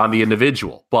individual, it's on the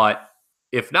individual. But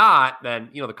if not, then,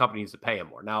 the company needs to pay him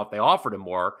more. Now, if they offered him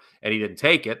more and he didn't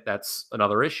take it, that's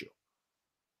another issue.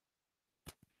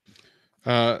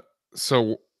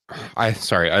 So I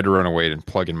had to run away and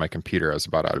plug in my computer. I was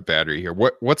about out of battery here.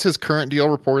 What's his current deal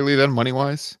reportedly then,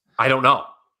 money-wise? I don't know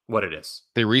what it is.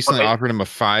 They recently offered him a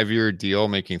 5-year deal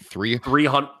making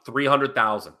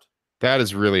 $300,000. That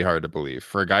is really hard to believe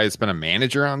for a guy that's been a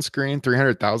manager on screen.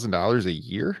 $300,000 a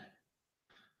year.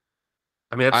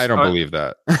 I mean, I don't believe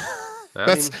that.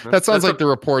 That sounds like the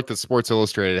report that Sports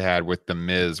Illustrated had with The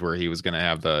Miz, where he was going to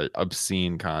have the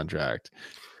obscene contract.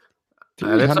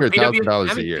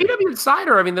 $300,000 a year. PW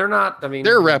Insider. I mean, they're not. I mean,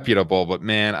 they're reputable, but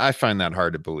man, I find that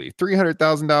hard to believe.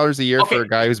 $300,000 a year for a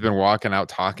guy who's been walking out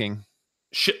talking.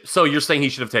 So you're saying he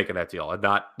should have taken that deal and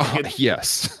not?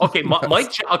 Yes. Okay,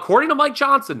 Mike. According to Mike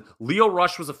Johnson, Leo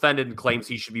Rush was offended and claims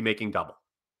he should be making double.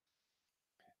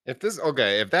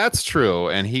 If that's true,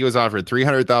 and he was offered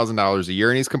 $300,000 a year,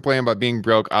 and he's complaining about being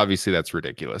broke, obviously that's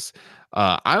ridiculous.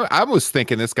 I was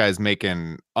thinking this guy's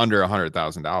making under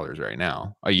 $100,000 right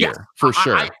now a year for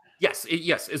sure. Yes.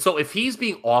 So if he's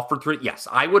being offered yes,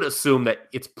 I would assume that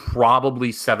it's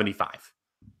probably 75.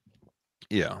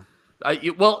 Yeah.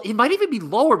 Well, it might even be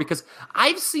lower because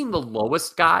I've seen the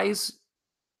lowest guys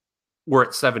were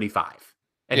at 75.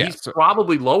 And he's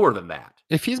probably lower than that.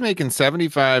 If he's making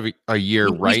 75 a year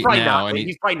right now, and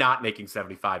he's probably not making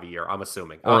 75 a year, I'm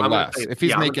assuming. Or less. If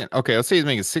he's making, let's say he's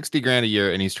making $60,000 a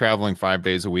year and he's traveling 5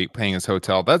 days a week, paying his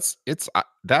hotel.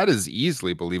 That is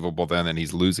easily believable then that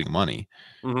he's losing money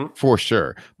for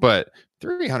sure. But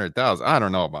 300,000, I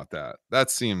don't know about that.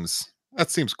 That seems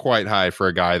quite high for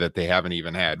a guy that they haven't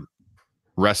even had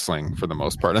wrestling for the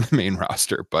most part on the main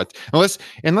roster. But unless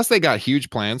they got huge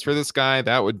plans for this guy,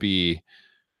 that would be.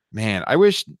 Man, I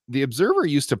wish the Observer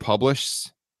used to publish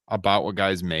about what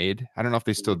guys made. I don't know if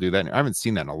they still do that. I haven't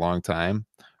seen that in a long time,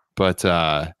 but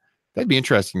that'd be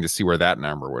interesting to see where that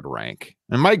number would rank.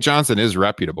 And Mike Johnson is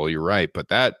reputable. You're right, but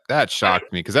that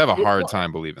shocked me because I have a hard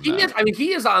time believing that.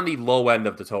 He is on the low end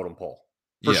of the totem pole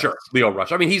for sure. Leo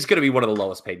Rush. I mean, he's going to be one of the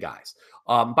lowest paid guys.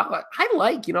 But I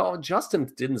like, Justin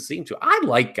didn't seem to. I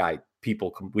like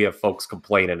we have folks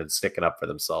complaining and sticking up for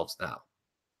themselves now.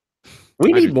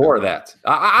 We need more of that.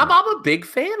 I'm a big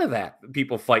fan of that.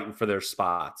 People fighting for their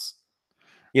spots.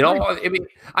 I mean,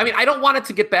 I don't want it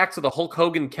to get back to the Hulk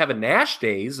Hogan, Kevin Nash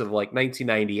days of like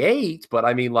 1998, but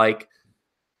I mean, like,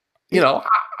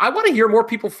 I want to hear more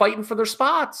people fighting for their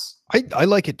spots. I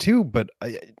like it too, but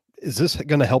is this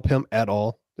going to help him at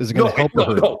all? Is it going to help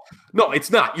him? No,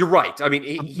 it's not. You're right. I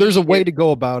mean, there's a way to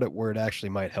go about it where it actually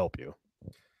might help you.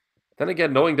 Then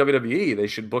again, knowing WWE, they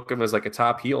should book him as like a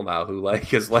top heel now who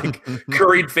is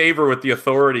curried favor with the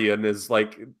authority and is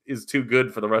too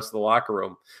good for the rest of the locker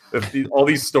room. All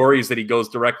these stories that he goes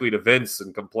directly to Vince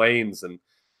and complains and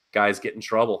guys get in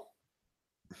trouble.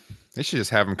 They should just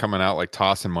have him coming out like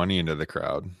tossing money into the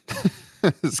crowd.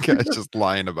 This guy's just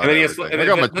lying about it. Look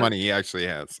how much money he actually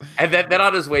has. And then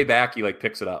on his way back, he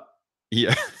picks it up.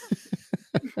 Yeah.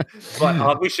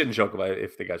 But we shouldn't joke about it.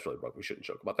 If the guy's really broke, we shouldn't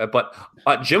joke about that. But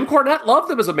Jim Cornette loved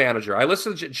him as a manager. I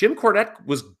listened to Jim Cornette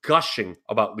was gushing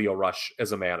about Leo Rush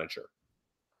as a manager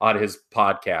on his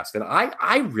podcast. And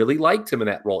I really liked him in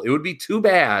that role. It would be too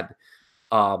bad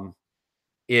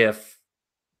if,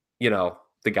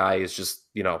 the guy is just,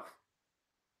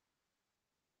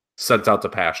 sent out to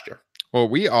pasture. Well,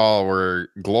 we all were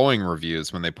glowing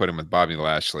reviews when they put him with Bobby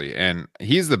Lashley, and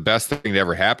he's the best thing to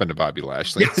ever happen to Bobby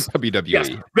Lashley. Yes.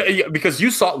 WWE. Yes. Because you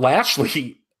saw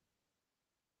Lashley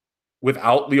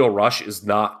without Leo Rush is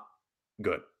not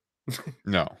good.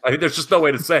 No. I mean, there's just no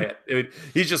way to say it. I mean,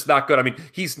 he's just not good. I mean,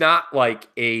 he's not like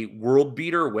a world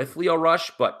beater with Leo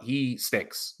Rush, but he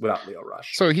stinks without Leo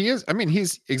Rush. So he's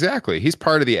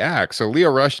part of the act. So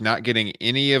Leo Rush not getting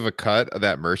any of a cut of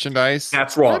that merchandise.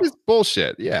 That's wrong. That is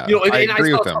bullshit. Yeah. I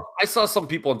agree with him. I saw some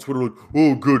people on Twitter like,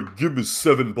 oh, good. Give him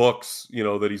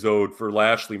 $7, that he's owed for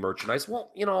Lashley merchandise.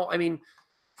 Well, I mean,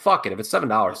 fuck it. If it's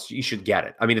 $7, you should get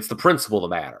it. I mean, it's the principle of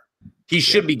the matter. He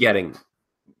should be getting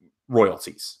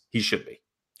royalties. He should be.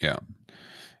 Yeah.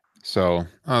 So,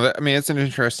 it's an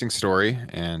interesting story,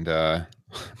 and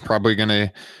probably going to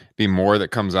be more that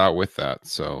comes out with that.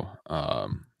 So,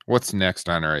 what's next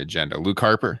on our agenda? Luke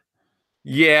Harper?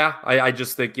 Yeah, I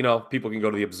just think, people can go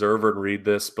to the Observer and read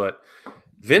this, but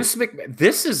Vince McMahon,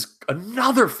 this is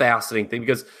another fascinating thing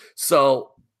because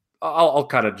I'll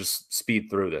kind of just speed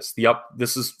through this.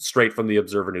 This is straight from the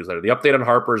Observer newsletter. The update on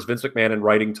Harper is Vince McMahon in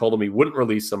writing told him he wouldn't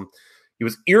release him. He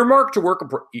was earmarked to work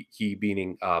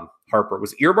Harper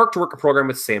was earmarked to work a program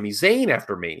with Sami Zayn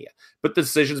after Mania, but the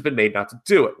decision's been made not to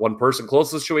do it. One person close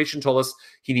to the situation told us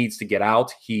he needs to get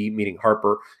out. He, meaning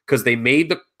Harper, because they made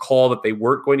the call that they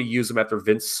weren't going to use him after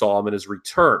Vince saw him in his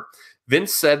return.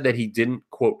 Vince said that he didn't,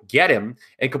 quote, get him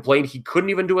and complained he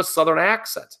couldn't even do a Southern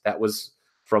accent. That was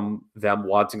from them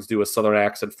wanting to do a Southern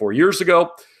accent 4 years ago.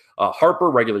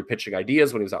 Harper regularly pitching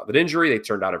ideas when he was out with an injury. They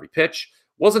turned down every pitch.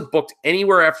 Wasn't booked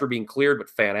anywhere after being cleared, but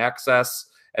fan access.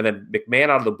 And then McMahon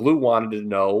out of the blue wanted to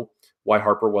know why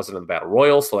Harper wasn't in the Battle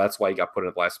Royal, so that's why he got put in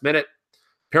at the last minute.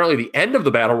 Apparently the end of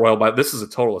the Battle Royal, this is a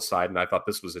total aside, and I thought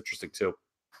this was interesting too.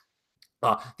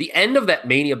 The end of that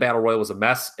Mania Battle Royal was a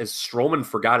mess as Strowman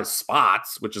forgot his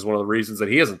spots, which is one of the reasons that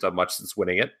he hasn't done much since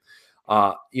winning it.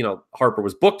 Harper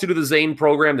was booked to do the Zayn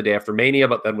program the day after Mania,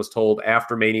 but then was told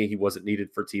after Mania he wasn't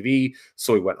needed for TV,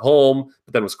 so he went home,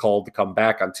 but then was called to come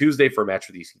back on Tuesday for a match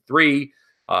with EC3.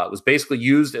 It was basically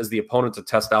used as the opponent to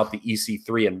test out the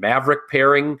EC3 and Maverick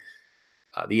pairing.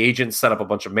 The agent set up a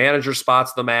bunch of manager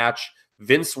spots in the match.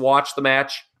 Vince watched the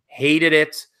match, hated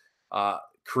it.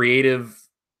 Creative,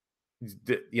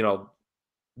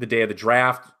 the day of the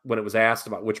draft, when it was asked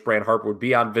about which brand Harper would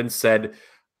be on, Vince said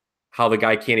how the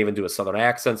guy can't even do a Southern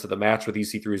accent, so the match with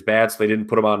EC3 is bad, so they didn't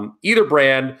put him on either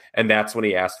brand, and that's when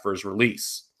he asked for his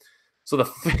release. So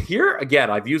here,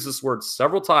 again, I've used this word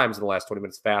several times in the last 20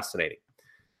 minutes, fascinating.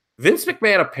 Vince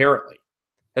McMahon apparently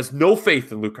has no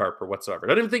faith in Luke Harper whatsoever.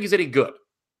 Doesn't even think he's any good.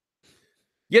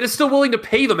 Yet is still willing to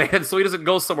pay the man so he doesn't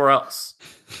go somewhere else.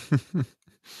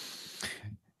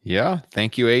 Yeah,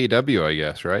 thank you AEW, I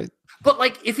guess, right? But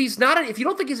if you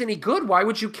don't think he's any good, why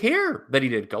would you care that he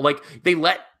didn't go? They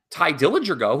let Ty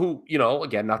Dillinger go, who,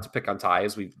 again, not to pick on Ty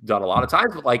as we've done a lot of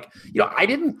times, but I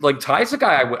didn't Ty's a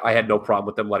guy I had no problem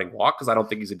with them letting walk because I don't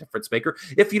think he's a difference maker.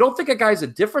 If you don't think a guy's a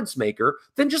difference maker,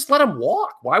 then just let him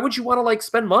walk. Why would you want to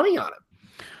spend money on him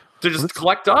to just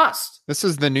collect dust? This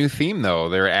is the new theme, though.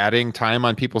 They're adding time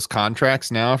on people's contracts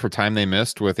now for time they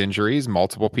missed with injuries.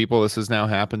 Multiple people this has now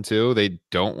happened to. They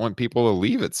don't want people to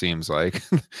leave, it seems like.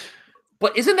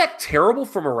 But isn't that terrible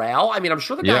for morale? I mean, I'm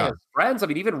sure the guy has friends. I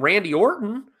mean, even Randy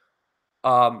Orton,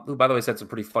 who, by the way, said some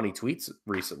pretty funny tweets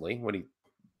recently when he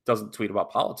doesn't tweet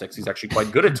about politics. He's actually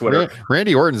quite good at Twitter.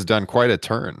 Randy Orton's done quite a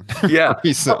turn. Yeah.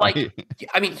 He's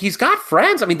got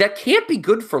friends. I mean, that can't be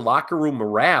good for locker room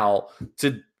morale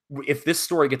if this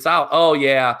story gets out. Oh,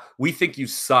 yeah, we think you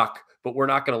suck, but we're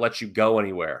not going to let you go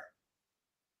anywhere.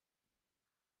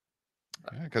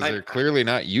 Because they're clearly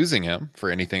not using him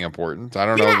for anything important. I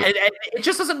don't know. It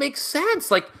just doesn't make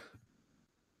sense.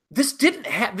 This didn't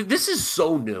happen. This is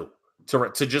so new.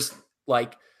 To just I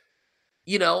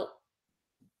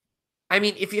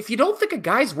mean, if you don't think a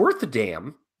guy's worth a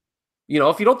damn,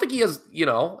 if you don't think he has,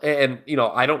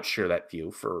 I don't share that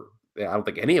view I don't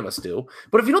think any of us do,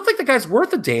 but if you don't think the guy's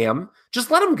worth a damn,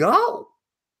 just let him go.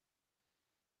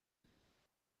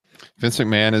 Vince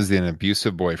McMahon is an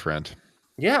abusive boyfriend.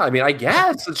 Yeah. I mean, I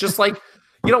guess it's just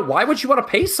why would you want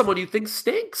to pay someone you think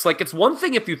stinks? It's one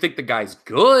thing if you think the guy's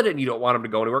good and you don't want him to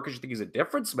go anywhere because you think he's a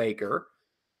difference maker.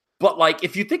 But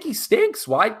if you think he stinks,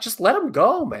 why just let him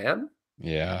go, man?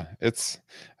 Yeah, that's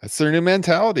their new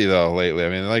mentality though lately. I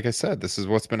mean, like I said, this is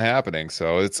what's been happening.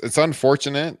 So it's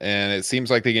unfortunate, and it seems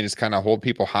like they can just kind of hold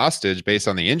people hostage based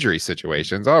on the injury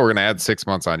situations. Oh, we're going to add 6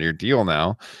 months on your deal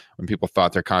now, when people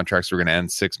thought their contracts were going to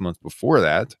end 6 months before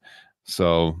that.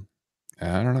 So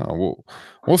I don't know.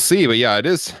 We'll see. But yeah, it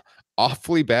is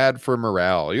awfully bad for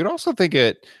morale. You'd also think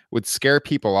it would scare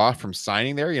people off from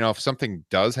signing there. If something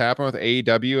does happen with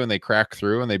AEW and they crack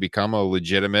through and they become a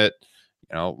legitimate,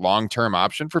 long-term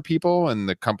option for people and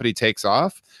the company takes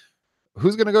off,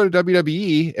 who's going to go to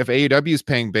WWE if AEW is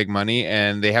paying big money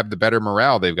and they have the better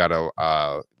morale? They've got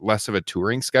a less of a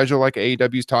touring schedule like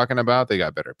AEW is talking about. They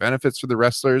got better benefits for the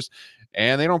wrestlers,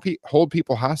 and they don't hold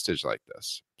people hostage like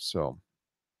this. So,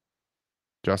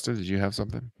 Justin, did you have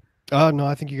something? No,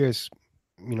 I think you guys,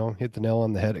 hit the nail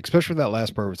on the head, especially that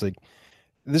last part. It's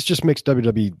this just makes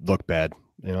WWE look bad.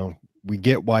 We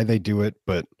get why they do it,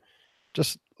 but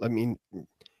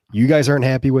you guys aren't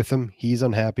happy with him. He's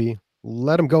unhappy.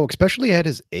 Let him go, especially at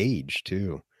his age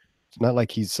too. It's not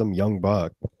like he's some young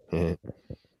buck. Yeah.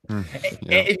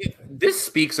 This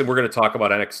speaks, and we're going to talk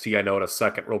about NXT, I know, in a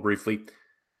second, real briefly.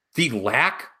 The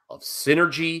lack of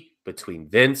synergy between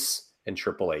Vince and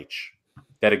Triple H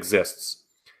that exists.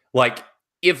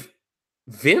 If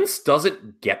Vince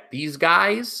doesn't get these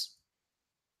guys,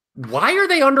 why are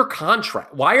they under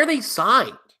contract? Why are they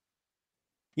signed?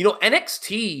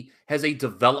 NXT has a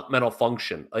developmental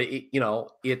function.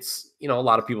 It's a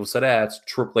lot of people said, it's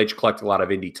Triple H collecting a lot of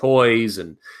indie toys,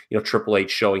 and Triple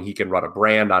H showing he can run a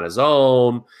brand on his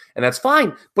own, and that's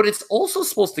fine. But it's also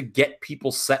supposed to get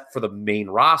people set for the main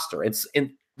roster.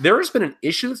 And there has been an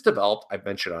issue that's developed. I've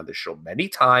mentioned on this show many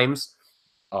times.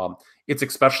 It's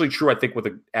especially true, I think, with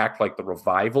an act like the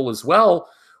Revival as well,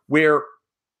 where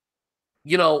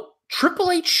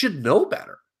Triple H should know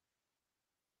better.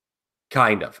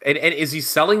 Kind of. And is he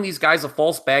selling these guys a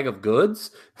false bag of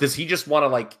goods? Does he just want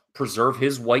to preserve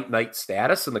his white knight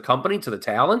status in the company to the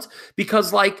talent?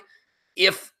 Because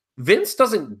if Vince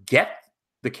doesn't get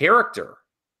the character,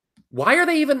 why are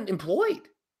they even employed?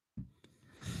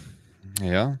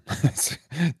 Yeah, that's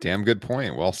a damn good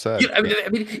point. Well said. I mean,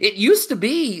 it used to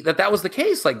be that was the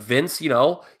case. Vince,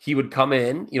 he would come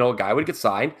in, a guy would get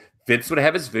signed. Vince would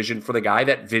have his vision for the guy.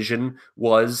 That vision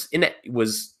was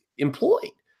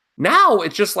employed. Now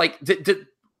it's just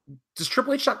does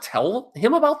Triple H not tell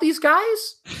him about these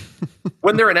guys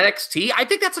when they're in NXT? I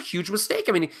think that's a huge mistake.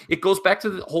 I mean, it goes back to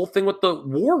the whole thing with the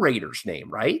War Raiders name,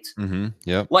 right? Mm-hmm.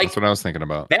 Yep. That's what I was thinking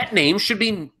about. That name should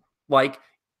be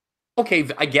okay,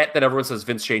 I get that everyone says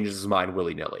Vince changes his mind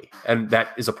willy-nilly, and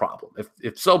that is a problem.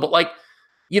 If so, but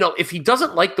if he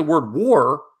doesn't like the word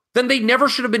war, then they never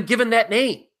should have been given that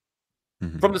name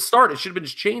from the start. It should have been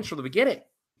just changed from the beginning.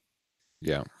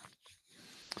 Yeah.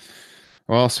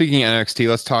 Well, speaking of NXT,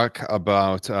 let's talk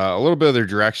about a little bit of their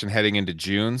direction heading into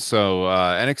June. So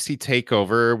NXT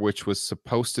TakeOver, which was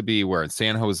supposed to be in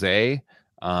San Jose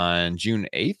on June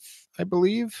 8th, I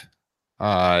believe,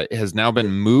 has now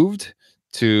been moved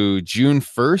to June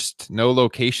 1st. No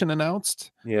location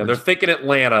announced. Yeah, they're thinking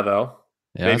Atlanta, though.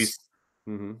 Yes.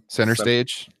 Maybe center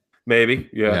stage. Maybe,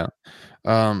 yeah.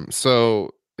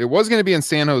 So it was going to be in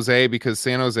San Jose because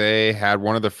San Jose had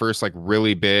one of the first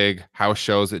really big house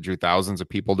shows that drew thousands of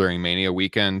people during Mania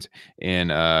weekend in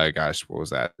what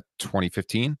was that,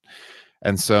 2015?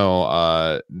 And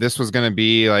so this was going to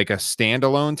be a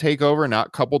standalone takeover,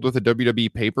 not coupled with a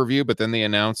WWE pay-per-view. But then they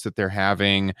announced that they're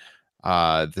having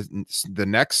the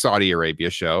next Saudi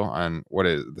Arabia show on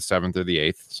the 7th or the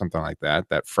 8th, something like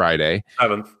that Friday.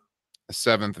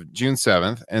 7th, June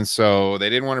 7th. And so they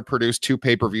didn't want to produce two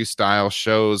pay-per-view style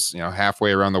shows,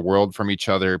 halfway around the world from each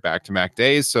other back-to-back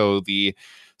days. So the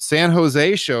San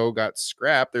Jose show got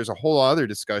scrapped. There's a whole other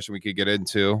discussion we could get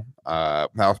into.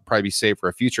 That'll probably be saved for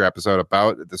a future episode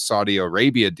about the Saudi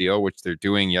Arabia deal, which they're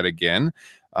doing yet again,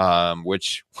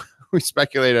 which we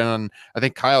speculated on. I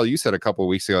think, Kyle, you said a couple of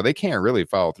weeks ago, they can't really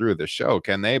follow through with the show,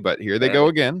 can they? But here they go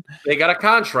again. They got a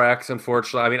contract,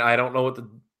 unfortunately. I mean, I don't know what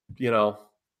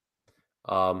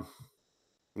I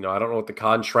don't know what the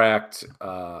contract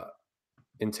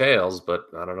entails, but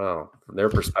I don't know. From their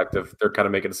perspective, they're kind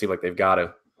of making it seem like they've got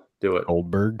to do it.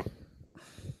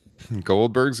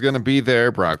 Goldberg's going to be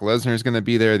there. Brock Lesnar's going to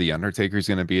be there. The Undertaker's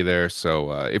going to be there.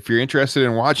 So if you're interested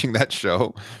in watching that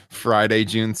show, Friday,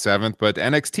 June 7th, but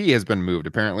NXT has been moved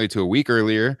apparently to a week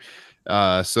earlier.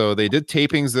 So they did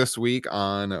tapings this week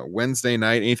on Wednesday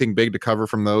night. Anything big to cover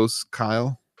from those,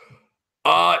 Kyle?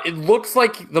 It looks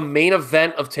like the main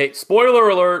event of spoiler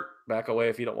alert, back away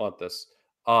if you don't want this.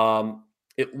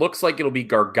 It looks like it'll be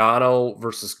Gargano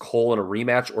versus Cole in a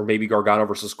rematch, or maybe Gargano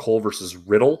versus Cole versus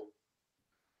Riddle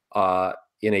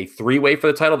in a three-way for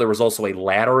the title. There was also a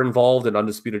ladder involved in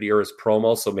Undisputed Era's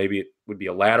promo, so maybe it would be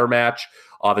a ladder match.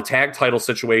 The tag title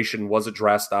situation was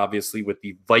addressed, obviously, with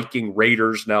the Viking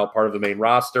Raiders now part of the main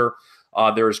roster.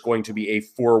 There is going to be a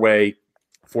four-way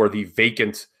for the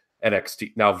vacant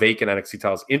NXT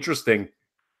titles. Interesting.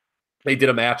 They did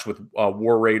a match with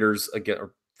War Raiders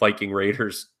or Viking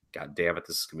Raiders. God damn it,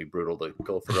 this is gonna be brutal to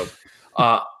go through.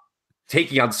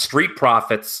 Taking on Street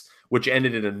Profits, which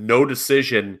ended in a no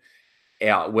decision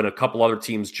when a couple other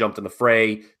teams jumped in the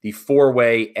fray. The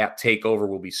four-way at TakeOver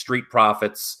will be Street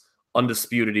Profits,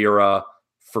 Undisputed Era,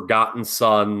 Forgotten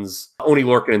Sons, Oney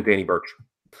Lorcan, and Danny Burch.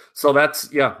 So that's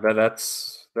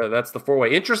the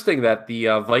four-way. Interesting that the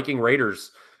Viking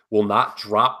Raiders will not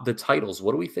drop the titles.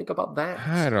 What do we think about that?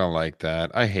 I don't like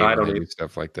that. I hate when they do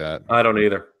stuff like that. I don't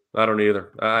either.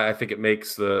 I think it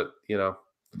makes I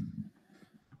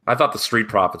thought the Street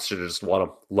Profits should have just won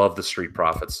them. Love the Street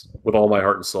Profits with all my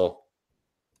heart and soul.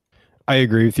 I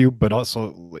agree with you, but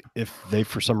also if they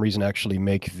for some reason actually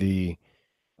make the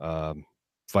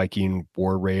Viking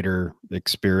War Raider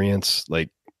experience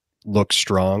look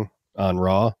strong on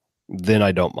Raw, then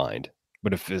I don't mind.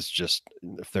 But if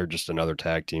they're just another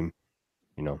tag team,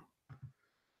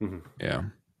 Mm-hmm. Yeah.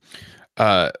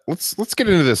 Let's get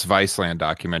into this Viceland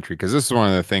documentary, because this is one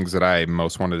of the things that I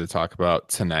most wanted to talk about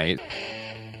tonight.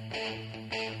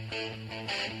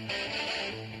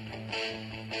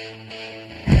 So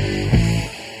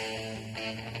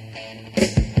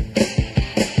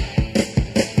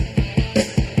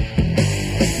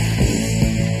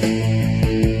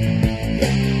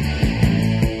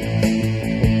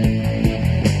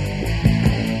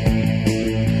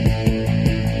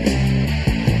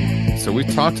we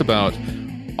talked about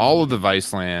all of the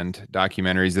Viceland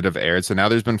documentaries that have aired. So now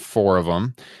there's been 4 of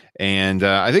them. And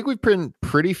I think we've been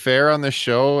pretty fair on this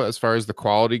show as far as the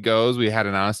quality goes. We had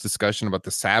an honest discussion about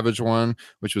the Savage one,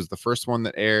 which was the first one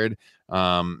that aired.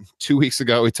 2 weeks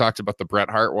ago, we talked about the Bret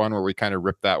Hart one, where we kind of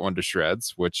ripped that one to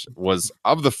shreds, which was,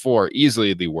 of the 4,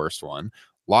 easily the worst one.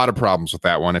 A lot of problems with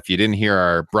that one. If you didn't hear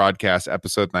our broadcast,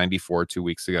 episode 94, 2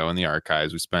 weeks ago in the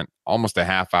archives, we spent almost a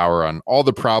half hour on all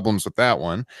the problems with that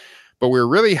one. But we were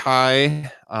really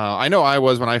high. I know I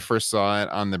was when I first saw it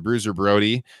on the Bruiser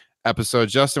Brody episode.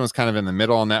 Justin was kind of in the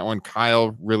middle on that one.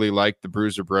 Kyle really liked the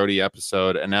Bruiser Brody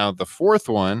episode. And now the 4th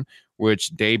one, which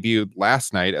debuted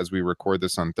last night as we record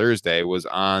this on Thursday, was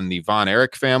on the Von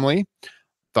Erich family.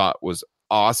 Thought was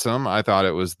awesome. I thought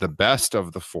it was the best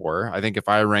of the 4. I think if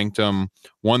I ranked them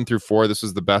 1 through 4, this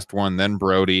was the best one, then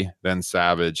Brody, then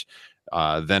Savage,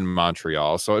 then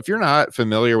Montreal. So if you're not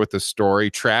familiar with the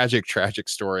story, tragic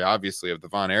story, obviously, of the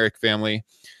Von Erich family,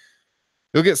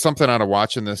 you'll get something out of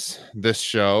watching this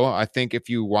show. I think if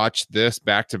you watch this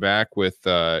back to back with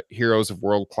Heroes of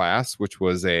World Class, which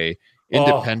was a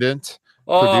independent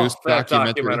produced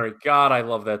documentary. God, I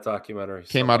love that documentary.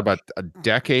 Came out about a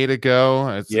decade ago.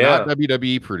 It's not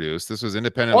WWE produced. This was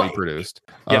independently produced.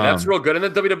 Yeah, that's real good. And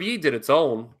then WWE did its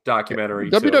own documentary.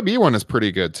 WWE one is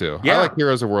pretty good too. Yeah. I like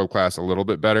Heroes of World Class a little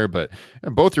bit better, but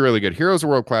both are really good. Heroes of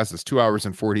World Class is 2 hours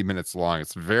and 40 minutes long.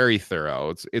 It's very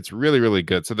thorough. It's really, really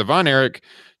good. So the Von Erich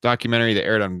documentary that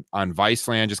aired on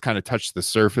Viceland just kind of touched the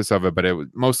surface of it, but it was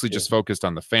mostly just focused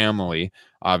on the family,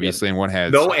 obviously, and what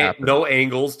had no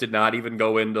angles. Did not even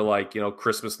go into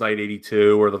Christmas Night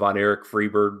 '82 or the Von Erich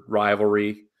Freebird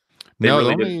rivalry.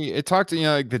 It talked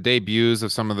like the debuts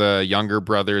of some of the younger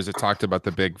brothers. It talked about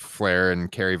the big Flair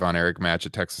and Kerry Von Erich match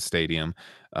at Texas Stadium,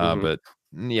 but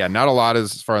yeah, not a lot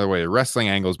as far away. The wrestling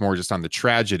angle is more just on the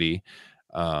tragedy,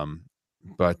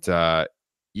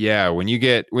 yeah, when you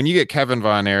get Kevin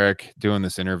Von Erich doing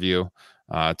this interview,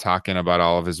 talking about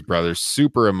all of his brothers,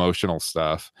 super emotional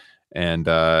stuff, and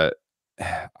I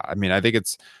think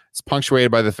it's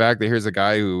punctuated by the fact that here's a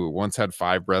guy who once had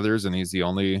 5 brothers, and he's the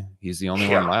only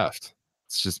one left.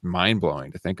 It's just mind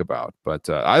blowing to think about. But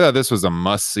I thought this was a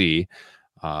must see.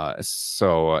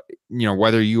 So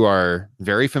whether you are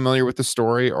very familiar with the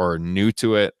story or new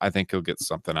to it, I think you'll get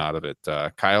something out of it.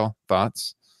 Kyle,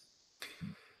 thoughts?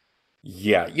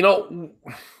 Yeah,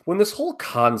 when this whole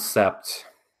concept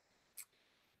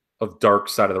of Dark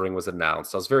Side of the Ring was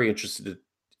announced, I was very interested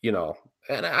to,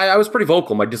 and I was pretty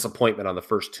vocal in my disappointment on the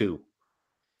first 2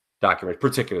 documentaries,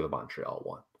 particularly the Montreal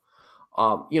one.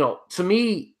 To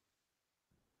me,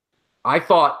 I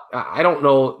thought, I don't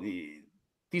know,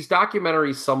 these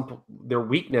documentaries, their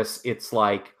weakness, it's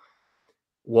like,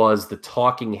 was the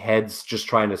talking heads just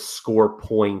trying to score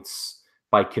points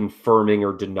by confirming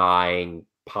or denying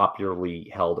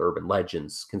popularly held urban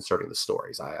legends concerning the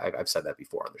stories. I've said that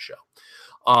before on the show.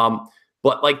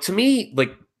 But to me,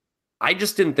 I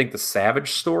just didn't think the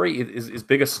Savage story, as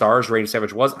big a star as Randy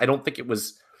Savage was, I don't think it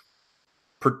was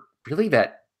really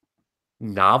that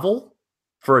novel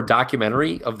for a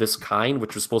documentary of this kind,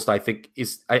 which was supposed to, I think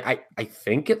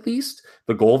at least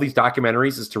the goal of these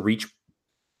documentaries is to reach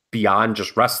beyond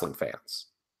just wrestling fans.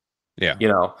 Yeah.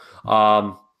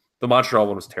 The Montreal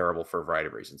one was terrible for a variety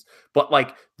of reasons. But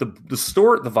the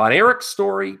story, the Von Erich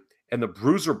story and the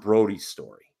Bruiser Brody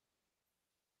story,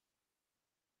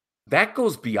 that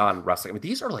goes beyond wrestling. I mean,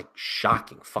 these are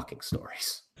shocking fucking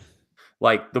stories.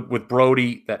 With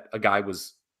Brody, that a guy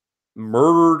was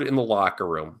murdered in the locker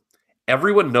room.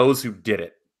 Everyone knows who did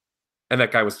it. And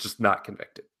that guy was just not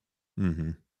convicted.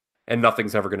 Mm-hmm. And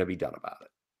nothing's ever going to be done about it.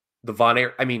 The Von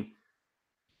Erich,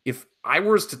 if I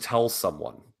was to tell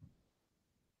someone,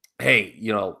 hey,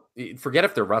 forget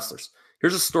if they're wrestlers.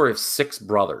 Here's a story of 6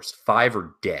 brothers. 5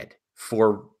 are dead.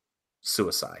 4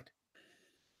 suicide.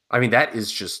 That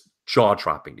is just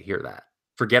jaw-dropping to hear that.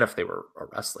 Forget if they were a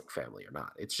wrestling family or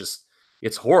not.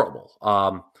 It's horrible.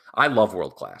 I love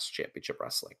World Class Championship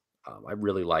Wrestling. I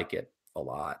really like it a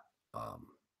lot.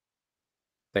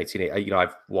 1980,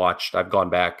 I've gone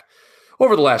back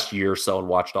over the last year or so and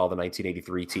watched all the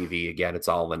 1983 TV. Again, it's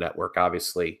all on the network,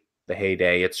 obviously, the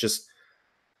heyday. It's just,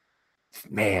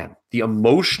 man, the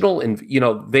emotional, and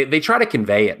they try to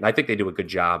convey it, and I think they do a good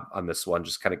job on this one,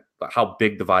 just kind of how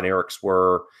big the Von Erichs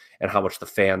were and how much the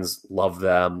fans love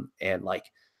them. And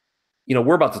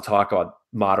we're about to talk about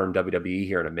modern WWE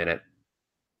here in a minute.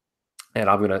 and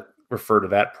I'm going to refer to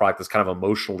that product as kind of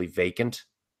emotionally vacant.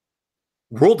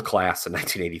 World Class in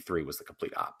 1983 was the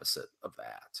complete opposite of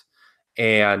that.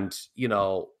 And,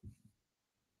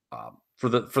 for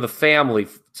the family,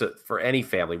 for any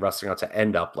family wrestling out to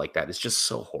end up like that, it's just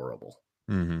so horrible.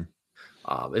 Mm-hmm.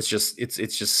 It's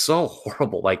just so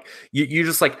horrible. Like you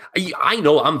just like, I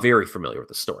know I'm very familiar with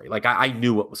the story. Like I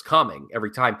knew what was coming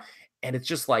every time. And it's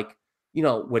just like,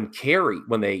 when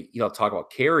they, talk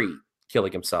about Kerry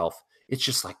killing himself, it's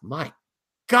just like, my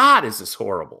God, is this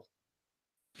horrible?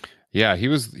 Yeah, he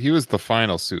was the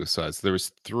final suicide. So there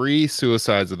was 3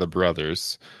 suicides of the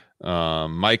brothers.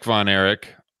 Mike Von Erich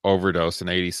overdosed in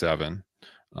 87.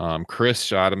 Chris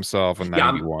shot himself in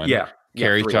 91.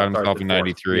 Kerry shot himself in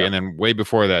 93. Yeah. And then way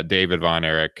before that, David Von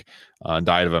Erich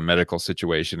died of a medical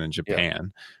situation in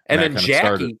Japan. Yeah.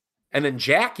 And then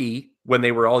Jackie, when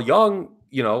they were all young,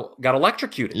 got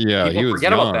electrocuted. Yeah, People he was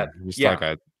forget young. about that. He was like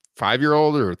a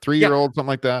 5-year-old or a 3-year-old, something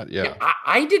like that. Yeah.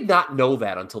 I did not know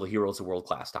that until the Heroes of World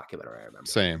Class documentary, I remember.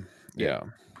 Same. Yeah.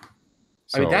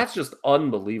 So, I mean, that's just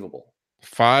unbelievable.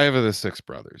 5 of the 6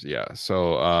 brothers. Yeah.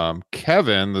 So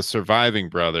Kevin, the surviving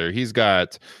brother, he's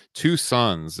got 2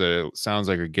 sons that it sounds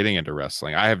like are getting into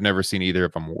wrestling. I have never seen either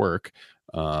of them work.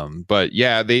 But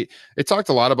yeah, they talked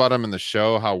a lot about him in the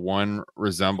show, how one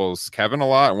resembles Kevin a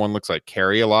lot and one looks like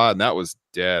Kerry a lot, and that was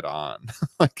dead on.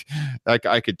 like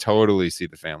I could totally see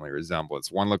the family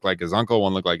resemblance. One looked like his uncle,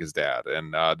 one looked like his dad,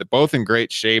 and they're both in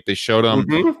great shape. They showed them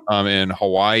in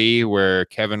Hawaii, where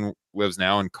Kevin lives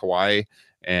now, in Kauai,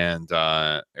 and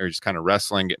they're just kind of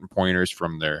wrestling, getting pointers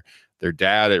from their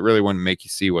dad. It really wouldn't make you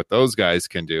see what those guys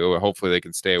can do. Hopefully they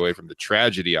can stay away from the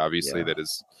tragedy, obviously, that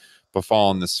is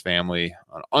befallen this family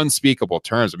on unspeakable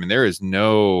terms. I mean, there is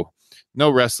no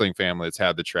wrestling family that's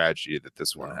had the tragedy that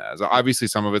this one has. Obviously,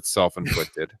 some of it's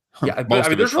self-inflicted. Yeah, but I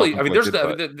mean,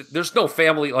 there's no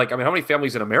family. Like, I mean, how many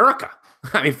families in America?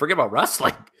 I mean, forget about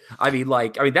wrestling. I mean,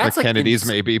 that's like Kennedy's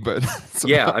maybe, but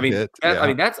yeah, I mean, I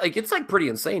mean, that's like, it's like pretty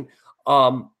insane.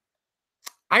 I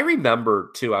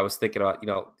remember too, I was thinking about,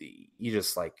 you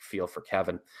just like feel for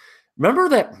Kevin. Remember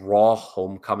that Raw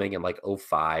Homecoming in like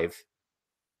 2005?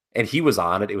 And he was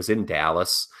on it. It was in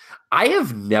Dallas. I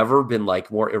have never been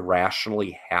like more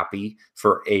irrationally happy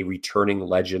for a returning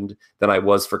legend than I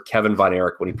was for Kevin Von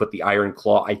Erich when he put the Iron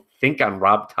Claw, I think, on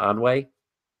Rob Conway.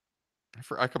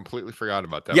 I completely forgot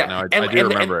about that. Yeah, now I do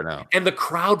remember it now. And the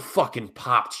crowd fucking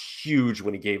popped huge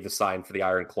when he gave the sign for the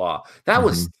Iron Claw. That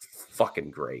was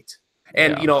fucking great.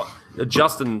 And,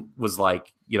 Justin was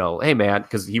like, hey, man,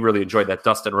 because he really enjoyed that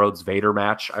Dustin Rhodes Vader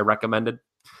match I recommended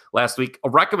last week. A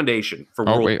recommendation for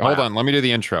World Class. Hold on. Let me do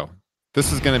the intro.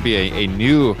 This is going to be a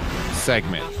new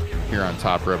segment here on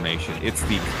Top Rope Nation. It's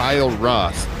the Kyle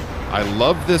Ross I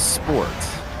love this sport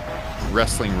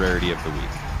wrestling rarity of the week.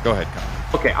 Go ahead,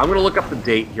 Kyle. Okay, I'm going to look up the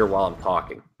date here while I'm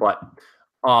talking, but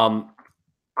I'm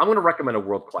going to recommend a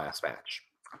world-class match.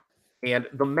 And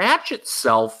the match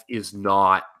itself is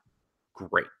not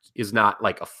great, is not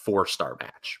like a 4-star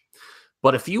match.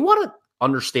 But if you want to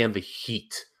understand the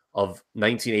heat of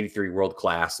 1983 World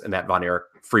Class and that Von Erich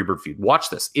Freebird feud, watch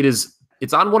this.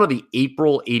 It's on one of the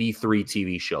April 83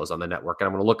 TV shows on the network, and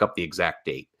I'm going to look up the exact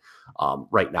date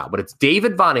right now. But it's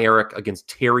David Von Erich against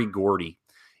Terry Gordy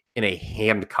in a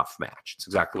handcuff match. It's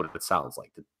exactly what it sounds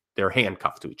like. They're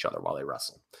handcuffed to each other while they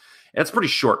wrestle. And it's a pretty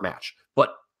short match.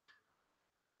 But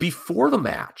before the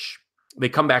match, they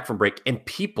come back from break, and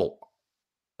people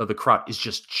of the crowd is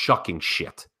just chucking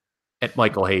shit at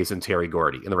Michael Hayes and Terry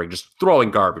Gordy in the ring, just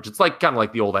throwing garbage. It's like kind of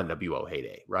like the old NWO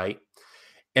heyday, right?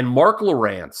 And Mark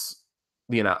Lawrence,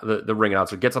 the ring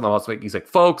announcer, gets on the house. He's like,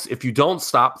 folks, if you don't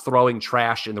stop throwing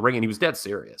trash in the ring, and he was dead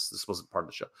serious. This wasn't part of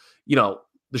the show.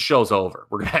 The show's over.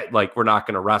 We're not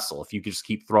going to wrestle if you just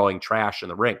keep throwing trash in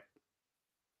the ring.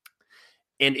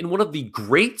 And in one of the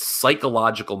great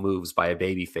psychological moves by a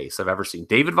babyface I've ever seen,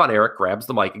 David Von Erich grabs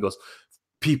the mic and goes,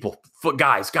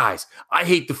 guys, I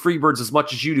hate the Freebirds as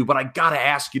much as you do, but I got to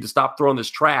ask you to stop throwing this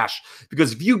trash,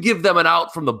 because if you give them an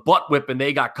out from the butt whipping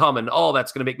they got coming,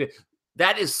 that's going to make me.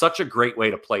 That is such a great way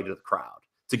to play to the crowd,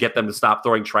 to get them to stop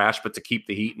throwing trash, but to keep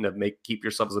the heat and to keep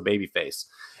yourself as a babyface.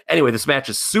 Anyway, this match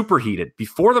is super heated.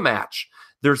 Before the match,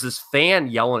 there's this fan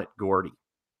yelling at Gordy.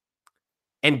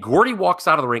 And Gordy walks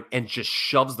out of the ring and just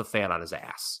shoves the fan on his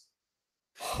ass.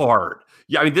 Hard.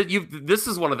 Yeah, I mean, this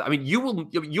is one of the, I mean,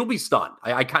 you'll be stunned.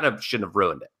 I kind of shouldn't have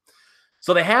ruined it.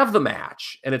 So they have the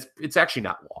match, and it's actually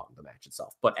not long, the match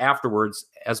itself. But afterwards,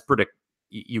 as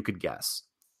you could guess,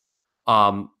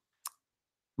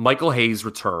 Michael Hayes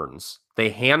returns. They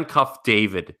handcuff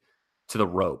David to the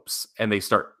ropes, and they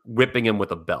start whipping him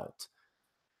with a belt.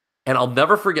 And I'll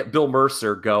never forget Bill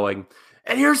Mercer going,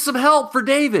 and here's some help for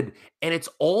David. And it's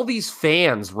all these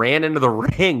fans ran into the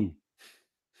ring.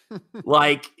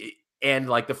 like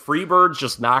the Freebirds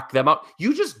just knocked them out.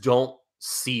 You just don't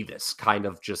see this kind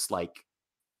of just like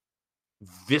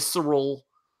visceral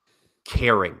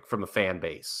caring from the fan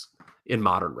base in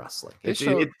modern wrestling.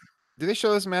 Did they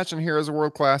show this match on Heroes of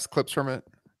World Class, clips from it?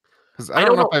 Because I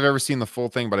don't know if I've ever seen the full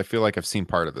thing, but I feel like I've seen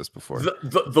part of this before.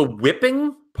 The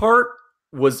whipping part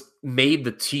made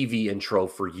the TV intro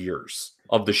for years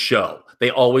of the show.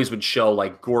 They always would show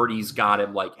like Gordy's got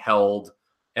him like held,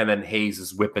 and then Hayes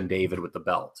is whipping David with the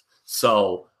belt.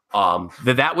 So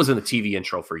that was in the TV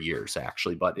intro for years,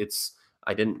 actually. But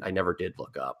I never did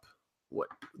look up what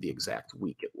the exact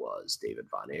week it was. David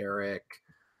Von Erich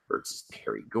versus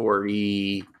Terry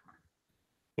Gordy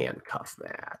handcuff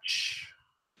match.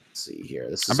 Let's see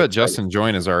here. I bet Justin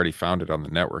Joyne has already found it on the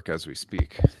network as we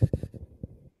speak.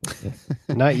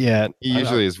 Not yet. He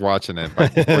usually is watching it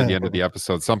before the end of the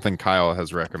episode. Something Kyle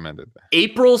has recommended.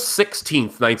 April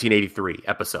 16th, 1983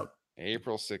 episode.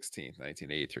 April 16th,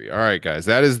 1983. All right, guys.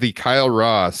 That is the Kyle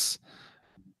Ross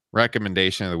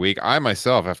recommendation of the week. I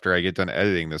myself, after I get done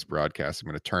editing this broadcast, I'm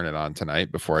going to turn it on tonight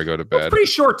before I go to bed. It's pretty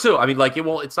short too. I mean, like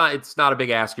it's not a big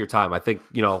ask of your time. I think,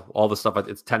 all the stuff,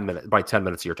 it's 10 minutes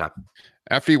of your time.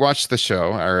 After you watch the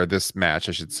show, or this match,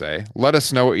 I should say, let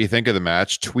us know what you think of the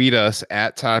match. Tweet us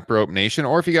at Top Rope Nation,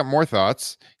 or if you got more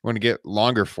thoughts, you want to get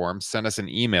longer form, send us an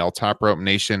email,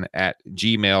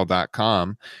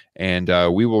 topropenation@gmail.com,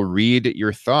 and we will read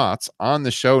your thoughts on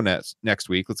the show next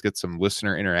week. Let's get some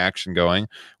listener interaction going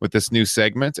with this new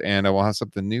segment, and we'll have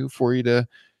something new for you to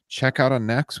check out on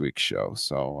next week's show.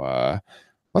 So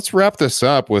let's wrap this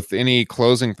up with any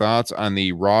closing thoughts on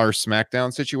the Raw or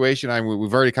SmackDown situation.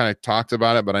 We've already kind of talked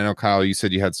about it, but I know, Kyle, you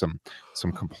said you had some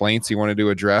complaints you wanted to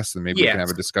address, and maybe we can have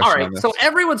a discussion all right, on this. So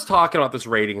everyone's talking about this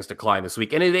ratings decline this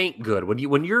week, and it ain't good.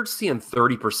 When you're seeing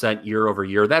 30% year over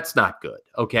year, that's not good.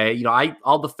 Okay,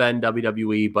 I'll defend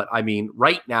WWE, but I mean,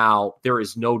 right now there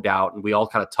is no doubt, and we all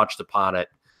kind of touched upon it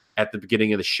at the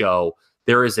beginning of the show.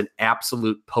 There is an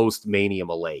absolute post-Mania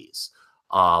malaise.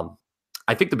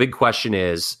 I think the big question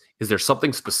is there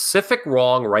something specific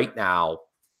wrong right now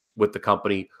with the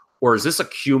company, or is this a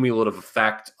cumulative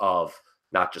effect of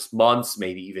not just months,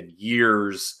 maybe even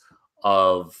years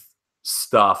of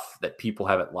stuff that people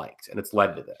haven't liked, and it's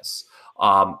led to this?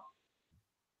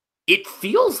 It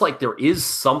feels like there is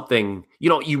something,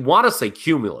 you want to say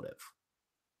cumulative,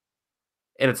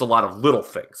 and it's a lot of little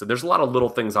things. And there's a lot of little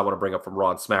things I want to bring up from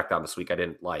Raw and SmackDown this week I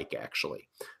didn't like, actually.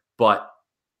 But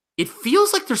it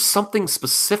feels like there's something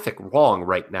specific wrong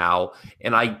right now.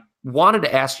 And I wanted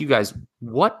to ask you guys,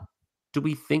 what do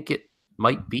we think it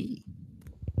might be?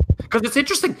 Because it's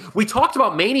interesting. We talked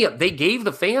about Mania. They gave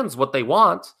the fans what they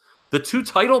want. The 2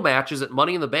 title matches at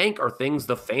Money in the Bank are things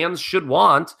the fans should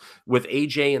want, with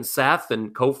AJ and Seth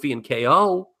and Kofi and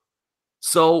KO.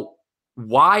 So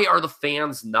why are the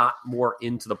fans not more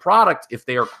into the product if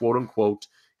they are, quote unquote,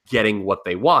 getting what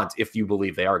they want, if you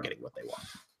believe they are getting what they want?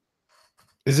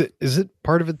 Is it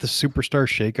part of it the superstar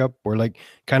shakeup, or like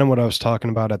kind of what I was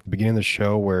talking about at the beginning of the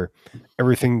show, where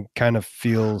everything kind of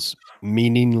feels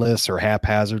meaningless or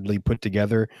haphazardly put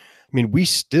together? I mean, we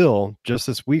still just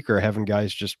this week are having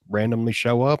guys just randomly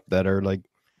show up that are like,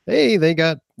 hey, they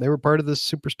were part of this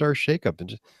superstar shakeup, and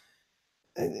just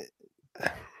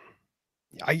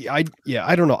I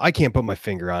don't know. I can't put my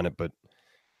finger on it, but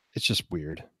it's just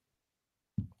weird.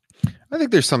 I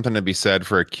think there's something to be said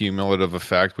for a cumulative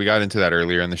effect. We got into that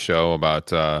earlier in the show about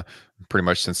pretty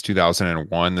much since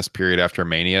 2001, this period after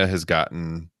Mania has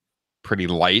gotten pretty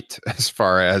light as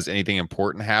far as anything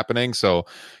important happening. So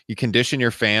you condition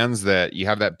your fans that you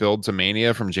have that build to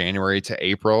Mania from January to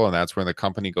April, and that's when the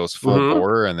company goes full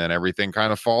bore, and then everything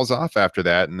kind of falls off after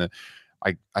that. And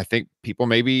I think people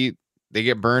maybe they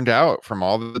get burned out from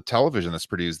all the television that's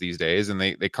produced these days, and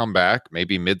they come back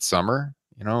maybe midsummer,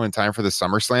 in time for the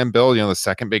SummerSlam build. The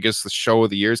second biggest show of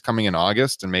the year is coming in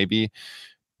August, and maybe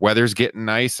weather's getting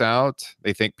nice out.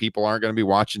 They think people aren't going to be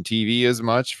watching TV as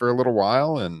much for a little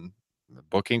while, and the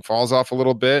booking falls off a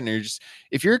little bit. And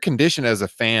if you're conditioned as a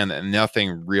fan and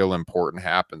nothing real important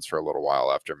happens for a little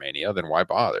while after Mania, then why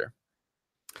bother?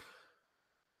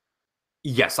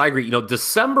 Yes, I agree.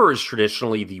 December is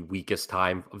traditionally the weakest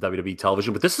time of WWE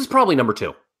television, but this is probably number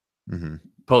 2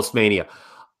 post-Mania.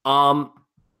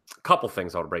 Couple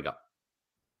things I want to bring up.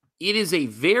 It is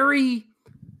WWE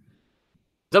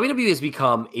has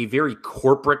become a very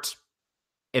corporate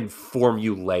and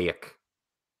formulaic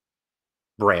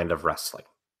brand of wrestling.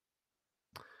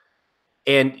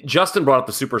 And Justin brought up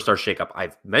the superstar shakeup.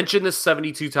 I've mentioned this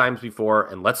 72 times before,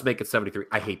 and let's make it 73.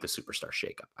 I hate the superstar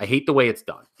shakeup. I hate the way it's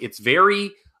done. It's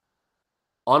very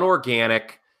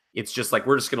unorganic. It's just like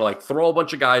we're just gonna like throw a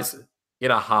bunch of guys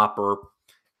in a hopper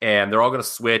and they're all gonna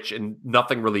switch and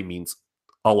nothing really means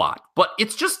a lot. But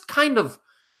it's just kind of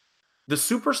the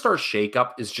superstar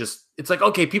shakeup is just, it's like,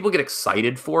 okay, people get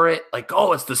excited for it. Like,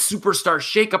 oh, it's the superstar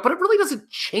shakeup, but it really doesn't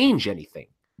change anything.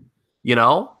 You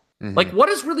know? Mhm. Like, what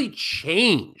has really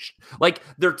changed? Like,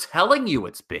 they're telling you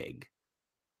it's big.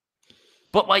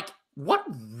 But, like, what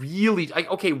really...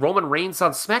 okay, Roman Reigns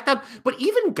on SmackDown, but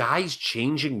even guys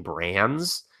changing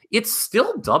brands, it's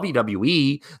still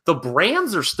WWE. The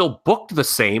brands are still booked the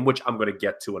same, which I'm going to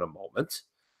get to in a moment.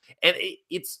 And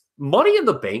it's Money in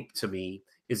the Bank, to me,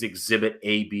 is exhibit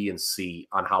A, B, and C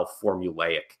on how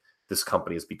formulaic this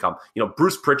company has become. You know,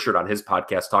 Bruce Pritchard on his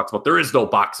podcast talks about there is no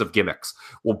box of gimmicks.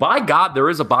 Well, by God, there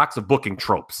is a box of booking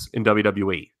tropes in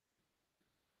WWE.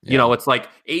 Yeah. You know, it's like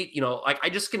like I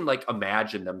just can like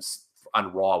imagine them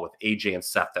on Raw with AJ and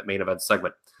Seth, that main event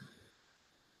segment.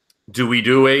 Do we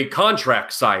do a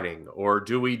contract signing or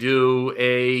do we do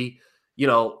a,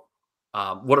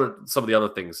 what are some of the other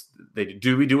things they do?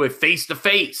 Do we do a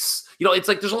face-to-face? You know, it's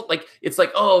like there's it's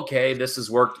like, oh, okay, this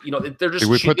has worked. You know, they're just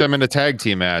we put them in a tag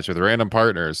team match with random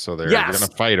partners, so they're going to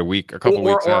fight a couple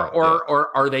weeks out.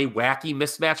 Or are they wacky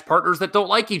mismatched partners that don't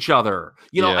like each other?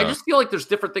 You know, I just feel like there's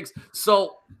different things.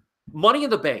 So, Money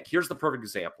in the Bank. Here's the perfect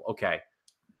example. Okay,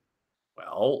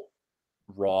 well,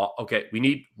 Raw. Okay,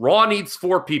 Raw needs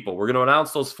 4 people. We're going to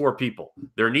announce those 4 people.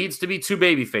 There needs to be 2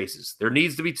 baby faces. There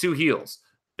needs to be 2 heels.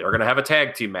 They're going to have a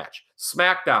tag team match.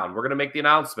 SmackDown, we're going to make the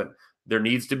announcement.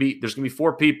 There's going to be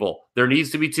 4 people. There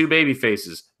needs to be 2 baby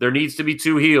faces. There needs to be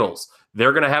 2 heels.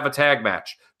 They're going to have a tag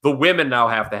match. The women now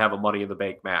have to have a Money in the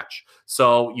Bank match.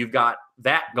 So you've got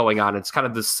that going on. It's kind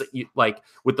of this, like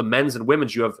with the men's and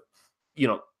women's, you have,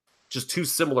 just 2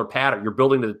 similar patterns. You're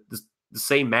building the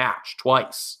same match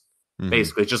twice.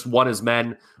 Basically, it's just one is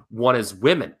men, one is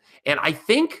women. And I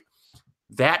think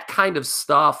that kind of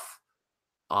stuff,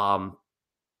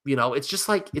 it's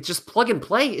just plug and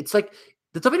play. It's like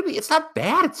the WWE, it's not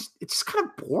bad. It's just kind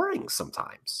of boring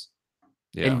sometimes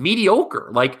and mediocre.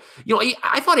 Like,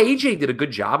 I thought AJ did a good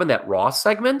job in that Raw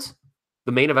segment,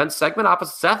 the main event segment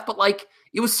opposite Seth, but like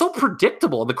it was so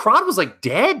predictable and the crowd was like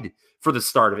dead for the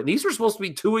start of it. And these were supposed to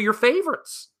be 2 of your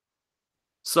favorites.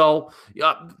 So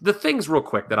the things real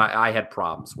quick that I had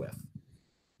problems with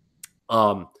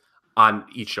on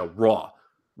each show. Raw,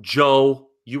 Joe,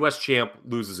 U.S. champ,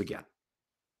 loses again.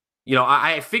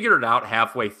 I figured it out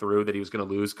halfway through that he was going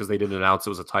to lose because they didn't announce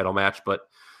it was a title match, but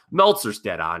Meltzer's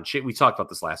dead on. We talked about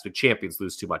this last week. Champions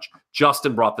lose too much.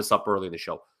 Justin brought this up early in the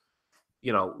show.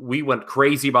 We went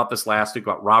crazy about this last week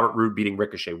about Robert Roode beating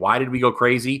Ricochet. Why did we go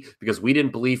crazy? Because we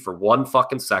didn't believe for one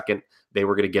fucking second they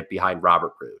were going to get behind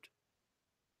Robert Roode.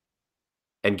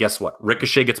 And guess what?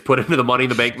 Ricochet gets put into the Money in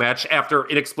the Bank match after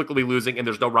inexplicably losing, and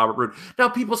there's no Robert Roode. Now,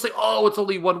 people say, oh, it's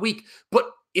only 1 week. But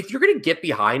if you're going to get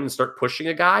behind and start pushing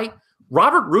a guy,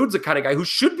 Robert Roode's the kind of guy who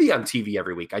should be on TV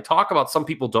every week. I talk about some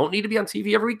people don't need to be on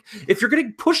TV every week. If you're going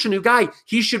to push a new guy,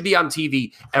 he should be on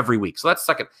TV every week. So that's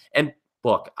second. And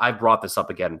look, I've brought this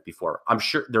up again before. I'm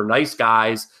sure they're nice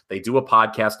guys. They do a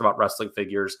podcast about wrestling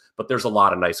figures, but there's a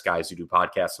lot of nice guys who do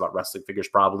podcasts about wrestling figures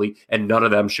probably, and none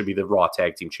of them should be the Raw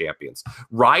Tag Team Champions.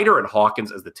 Ryder and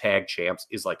Hawkins as the tag champs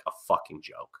is like a fucking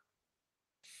joke.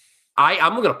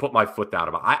 I'm going to put my foot down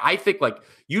about it. I think like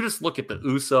you just look at the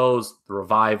Usos, the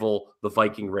Revival, the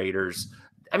Viking Raiders.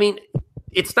 I mean,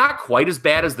 it's not quite as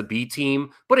bad as the B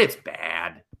team, but it's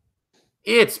bad.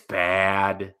 It's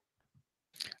bad.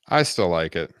 I still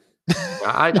like it.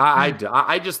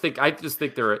 I just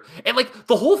think they're, and like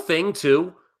the whole thing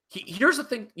too. Here's the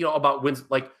thing, about wins.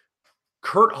 Like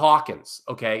Kurt Hawkins,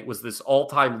 okay, was this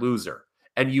all-time loser,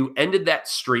 and you ended that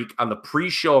streak on the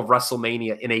pre-show of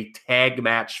WrestleMania in a tag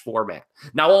match format.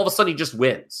 Now all of a sudden he just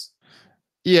wins.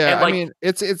 Yeah, I mean,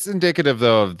 it's indicative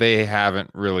though of they haven't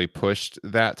really pushed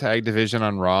that tag division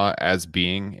on Raw as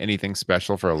being anything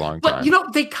special for a long time.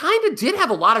 But they kind of did have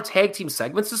a lot of tag team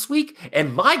segments this week,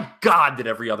 and my God, did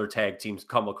every other tag team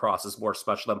come across as more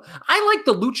special than them. I like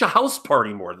the Lucha House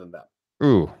Party more than them.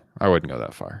 Ooh, I wouldn't go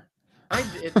that far.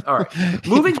 All right,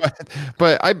 moving.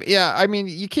 I mean,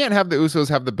 you can't have the Usos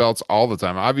have the belts all the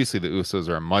time. Obviously, the Usos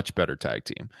are a much better tag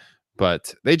team.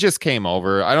 But they just came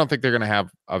over. I don't think they're going to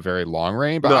have a very long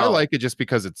reign, but I like it just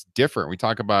because it's different. We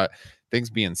talk about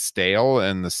things being stale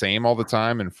and the same all the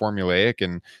time and formulaic,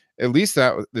 and at least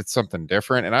it's something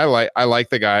different. And I like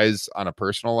the guys on a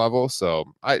personal level, so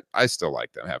I still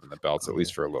like them having the belts at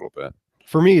least for a little bit.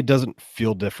 For me, it doesn't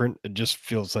feel different. It just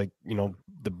feels like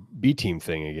the B team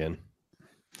thing again.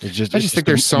 I just think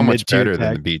they're so much better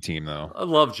than the B team, though. I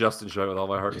love Justin Joy with all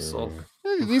my heart and soul.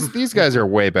 these guys are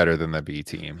way better than the B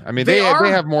team. I mean, they are.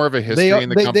 have more of a history in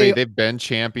the company. They've been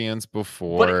champions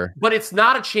before, but it's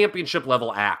not a championship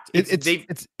level act. It's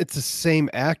the same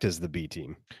act as the B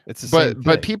team. It's the same thing.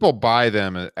 But people buy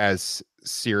them as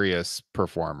serious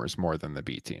performers more than the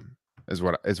B team is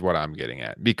what I'm getting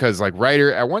at, because like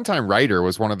at one time Ryder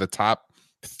was one of the top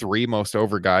 3 most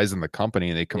over guys in the company,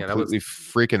 and they completely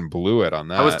freaking blew it on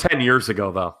that. That was 10 years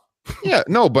ago though. Yeah,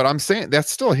 no, but I'm saying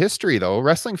that's still history though.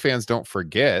 Wrestling fans don't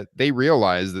forget. They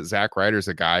realize that Zack Ryder's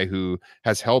a guy who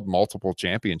has held multiple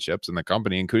championships in the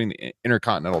company, including the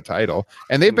Intercontinental title,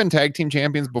 and they've been tag team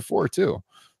champions before too.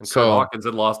 And Kurt Hawkins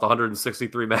had lost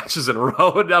 163 matches in a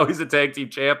row, and now he's a tag team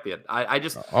champion.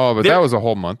 But that was a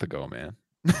whole month ago, man.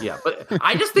 Yeah, but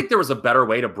I just think there was a better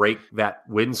way to break that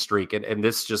win streak, and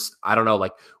this just, I don't know,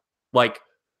 like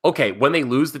okay, when they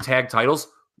lose the tag titles,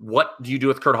 what do you do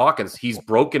with Kurt Hawkins? He's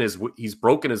broken his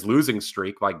losing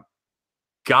streak. My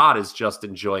God, is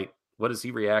Justin Joint. What is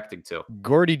he reacting to?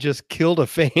 Gordy just killed a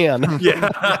fan. Yeah.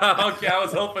 Okay, I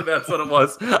was hoping that's what it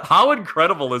was. How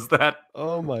incredible is that?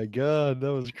 Oh my God,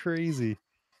 that was crazy.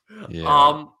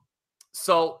 Yeah.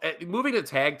 So moving to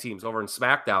tag teams over in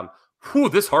SmackDown,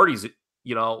 this Hardy's,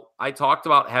 I talked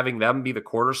about having them be the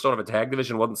cornerstone of a tag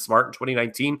division wasn't smart in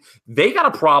 2019. They got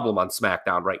a problem on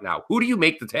SmackDown right now. Who do you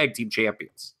make the tag team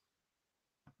champions?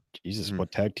 Jesus,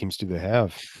 what tag teams do they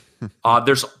have?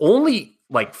 There's only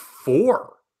like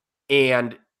 4.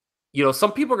 And,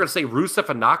 some people are going to say Rusev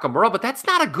and Nakamura, but that's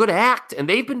not a good act. And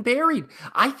they've been buried.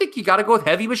 I think you got to go with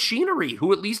Heavy Machinery,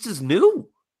 who at least is new.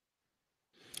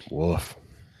 Woof.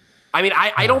 I mean,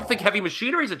 I don't think Heavy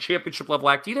Machinery is a championship level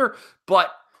act either,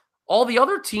 but all the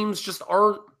other teams just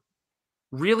aren't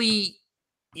really,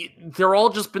 they're all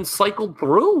just been cycled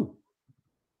through.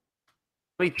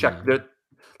 Let me check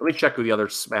who the other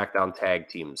SmackDown tag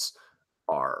teams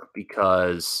are,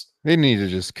 because they need to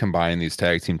just combine these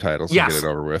tag team titles and get it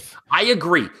over with. I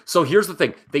agree. So here's the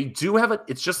thing. They do have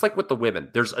it's just like with the women.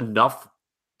 There's enough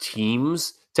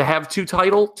teams to have 2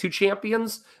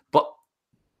 champions, but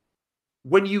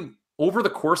when you, over the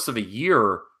course of a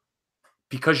year,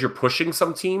 because you're pushing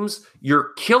some teams,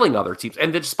 you're killing other teams.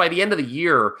 And then just by the end of the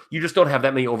year, you just don't have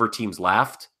that many over teams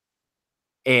left.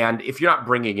 And if you're not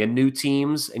bringing in new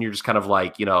teams and you're just kind of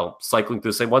like, cycling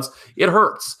through the same ones, it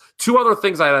hurts. 2 other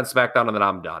things I had on SmackDown, and then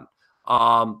I'm done.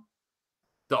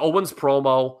 The Owens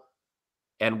promo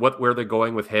and where they're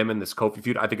going with him in this Kofi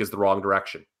feud, I think is the wrong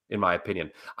direction, in my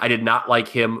opinion. I did not like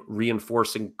him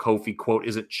reinforcing Kofi, quote,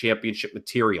 isn't championship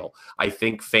material. I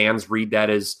think fans read that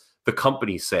as the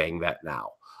company saying that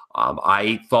now.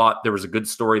 I thought there was a good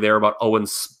story there about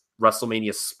Owens'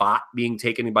 WrestleMania spot being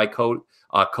taken by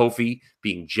Kofi,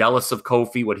 being jealous of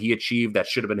Kofi, what he achieved, that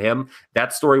should have been him.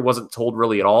 That story wasn't told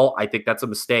really at all. I think that's a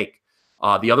mistake.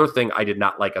 The other thing I did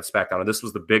not like on SmackDown, and this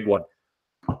was the big one.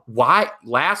 Why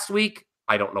last week,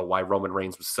 I don't know why Roman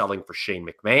Reigns was selling for Shane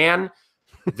McMahon.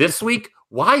 This week,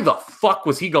 why the fuck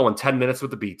was he going 10 minutes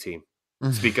with the B team?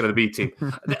 Speaking of the B team,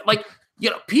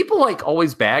 people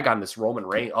always bag on this Roman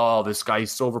Reigns. Oh, this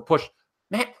guy's so overpushed.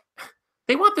 Man,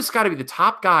 they want this guy to be the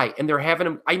top guy, and they're having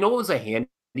him. I know it was a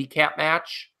handicap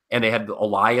match, and they had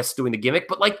Elias doing the gimmick,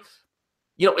 but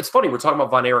it's funny. We're talking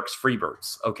about Von Erich's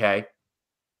Freebirds, okay?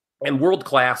 And World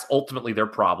Class, ultimately their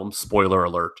problem, spoiler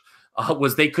alert,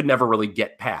 was they could never really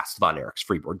get past Von Erich's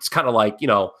Freebird. It's kind of like,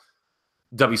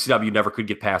 WCW never could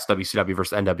get past WCW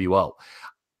versus NWO.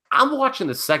 I'm watching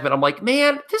this segment. I'm like,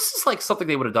 man, this is like something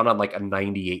they would have done on like a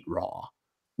 98 Raw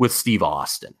with Steve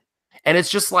Austin. And it's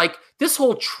just like this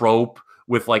whole trope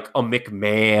with like a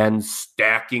McMahon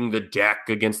stacking the deck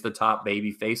against the top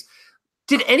babyface.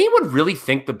 Did anyone really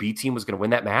think the B team was going to win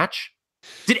that match?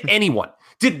 Did anyone?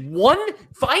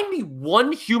 Find me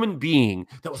one human being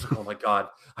that was like, oh my God,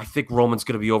 I think Roman's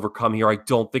going to be overcome here. I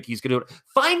don't think he's going to do it.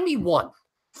 Find me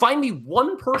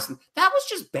one person. That was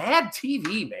just bad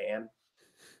TV, man.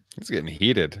 It's getting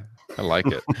heated. I like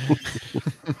it.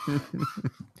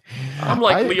 I'm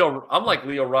like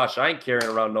Leo Rush. I ain't carrying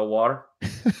around no water.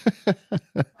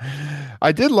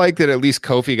 I did like that at least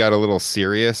Kofi got a little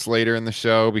serious later in the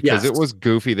show, because it was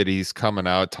goofy that he's coming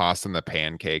out tossing the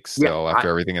pancakes still after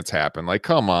everything that's happened. Like,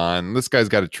 come on, this guy's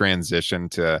got to transition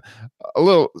to a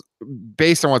little,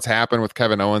 based on what's happened with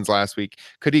Kevin Owens last week.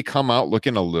 Could he come out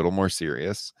looking a little more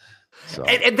serious? So.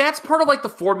 And that's part of like the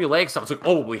formulaic stuff. It's like,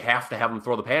 oh, we have to have him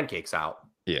throw the pancakes out.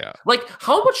 Yeah. Like,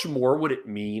 how much more would it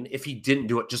mean if he didn't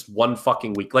do it just one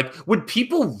fucking week? Like, would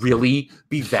people really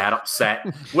be that upset?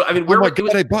 Well, I mean,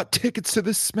 I bought tickets to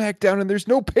this SmackDown and there's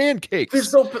no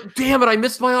pancakes. Damn it, I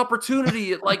missed my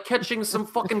opportunity at like catching some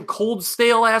fucking cold,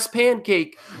 stale ass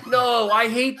pancake. No, I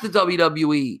hate the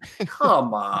WWE.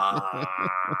 Come on.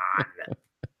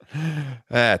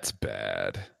 That's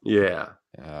bad. Yeah.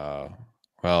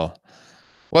 Well,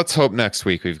 let's hope next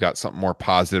week we've got something more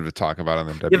positive to talk about on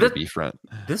the WWE front.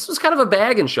 This was kind of a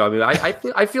bagging show. I mean,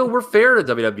 I feel we're fair to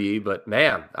WWE, but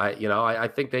man, I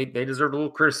think they deserved a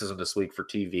little criticism this week for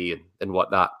TV and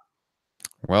whatnot.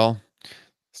 Well,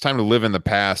 it's time to live in the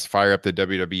past. Fire up the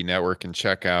WWE Network and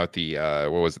check out the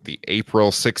the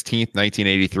April 16th,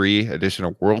 1983 edition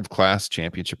of World Class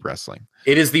Championship Wrestling.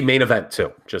 It is the main event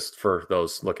too, just for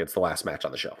those looking. It's the last match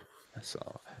on the show.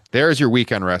 So there's your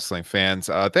weekend wrestling fans.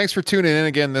 Thanks for tuning in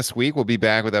again this week. We'll be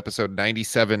back with episode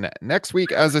 97 next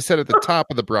week. As I said at the top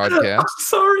of the broadcast.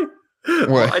 Sorry.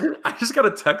 What? I just got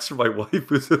a text from my wife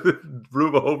who's in the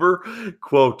room over.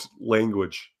 Quote,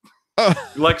 language.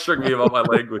 Lecturing me about my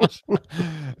language.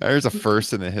 There's a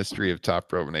first in the history of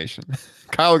Top Rope Nation.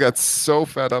 Kyle got so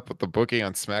fed up with the booking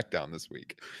on SmackDown this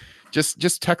week.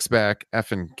 Just text back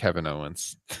effing Kevin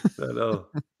Owens. I know.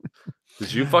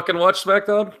 Did you fucking watch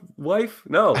SmackDown, wife?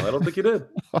 No, I don't think you did.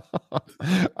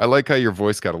 I like how your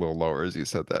voice got a little lower as you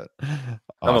said that.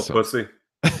 Awesome. I'm a pussy.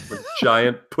 A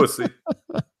giant pussy.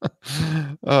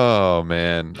 Oh,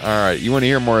 man. All right. You want to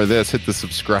hear more of this? Hit the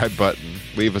subscribe button.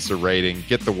 Leave us a rating.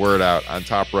 Get the word out on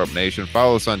Top Rope Nation.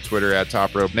 Follow us on Twitter at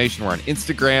Top Rope Nation. We're on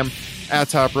Instagram at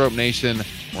Top Rope Nation.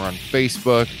 We're on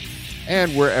Facebook.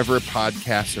 And wherever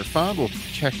podcasts are found, we'll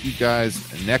check you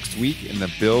guys next week in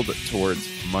the build towards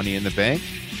Money in the Bank.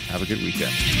 Have a good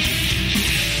weekend.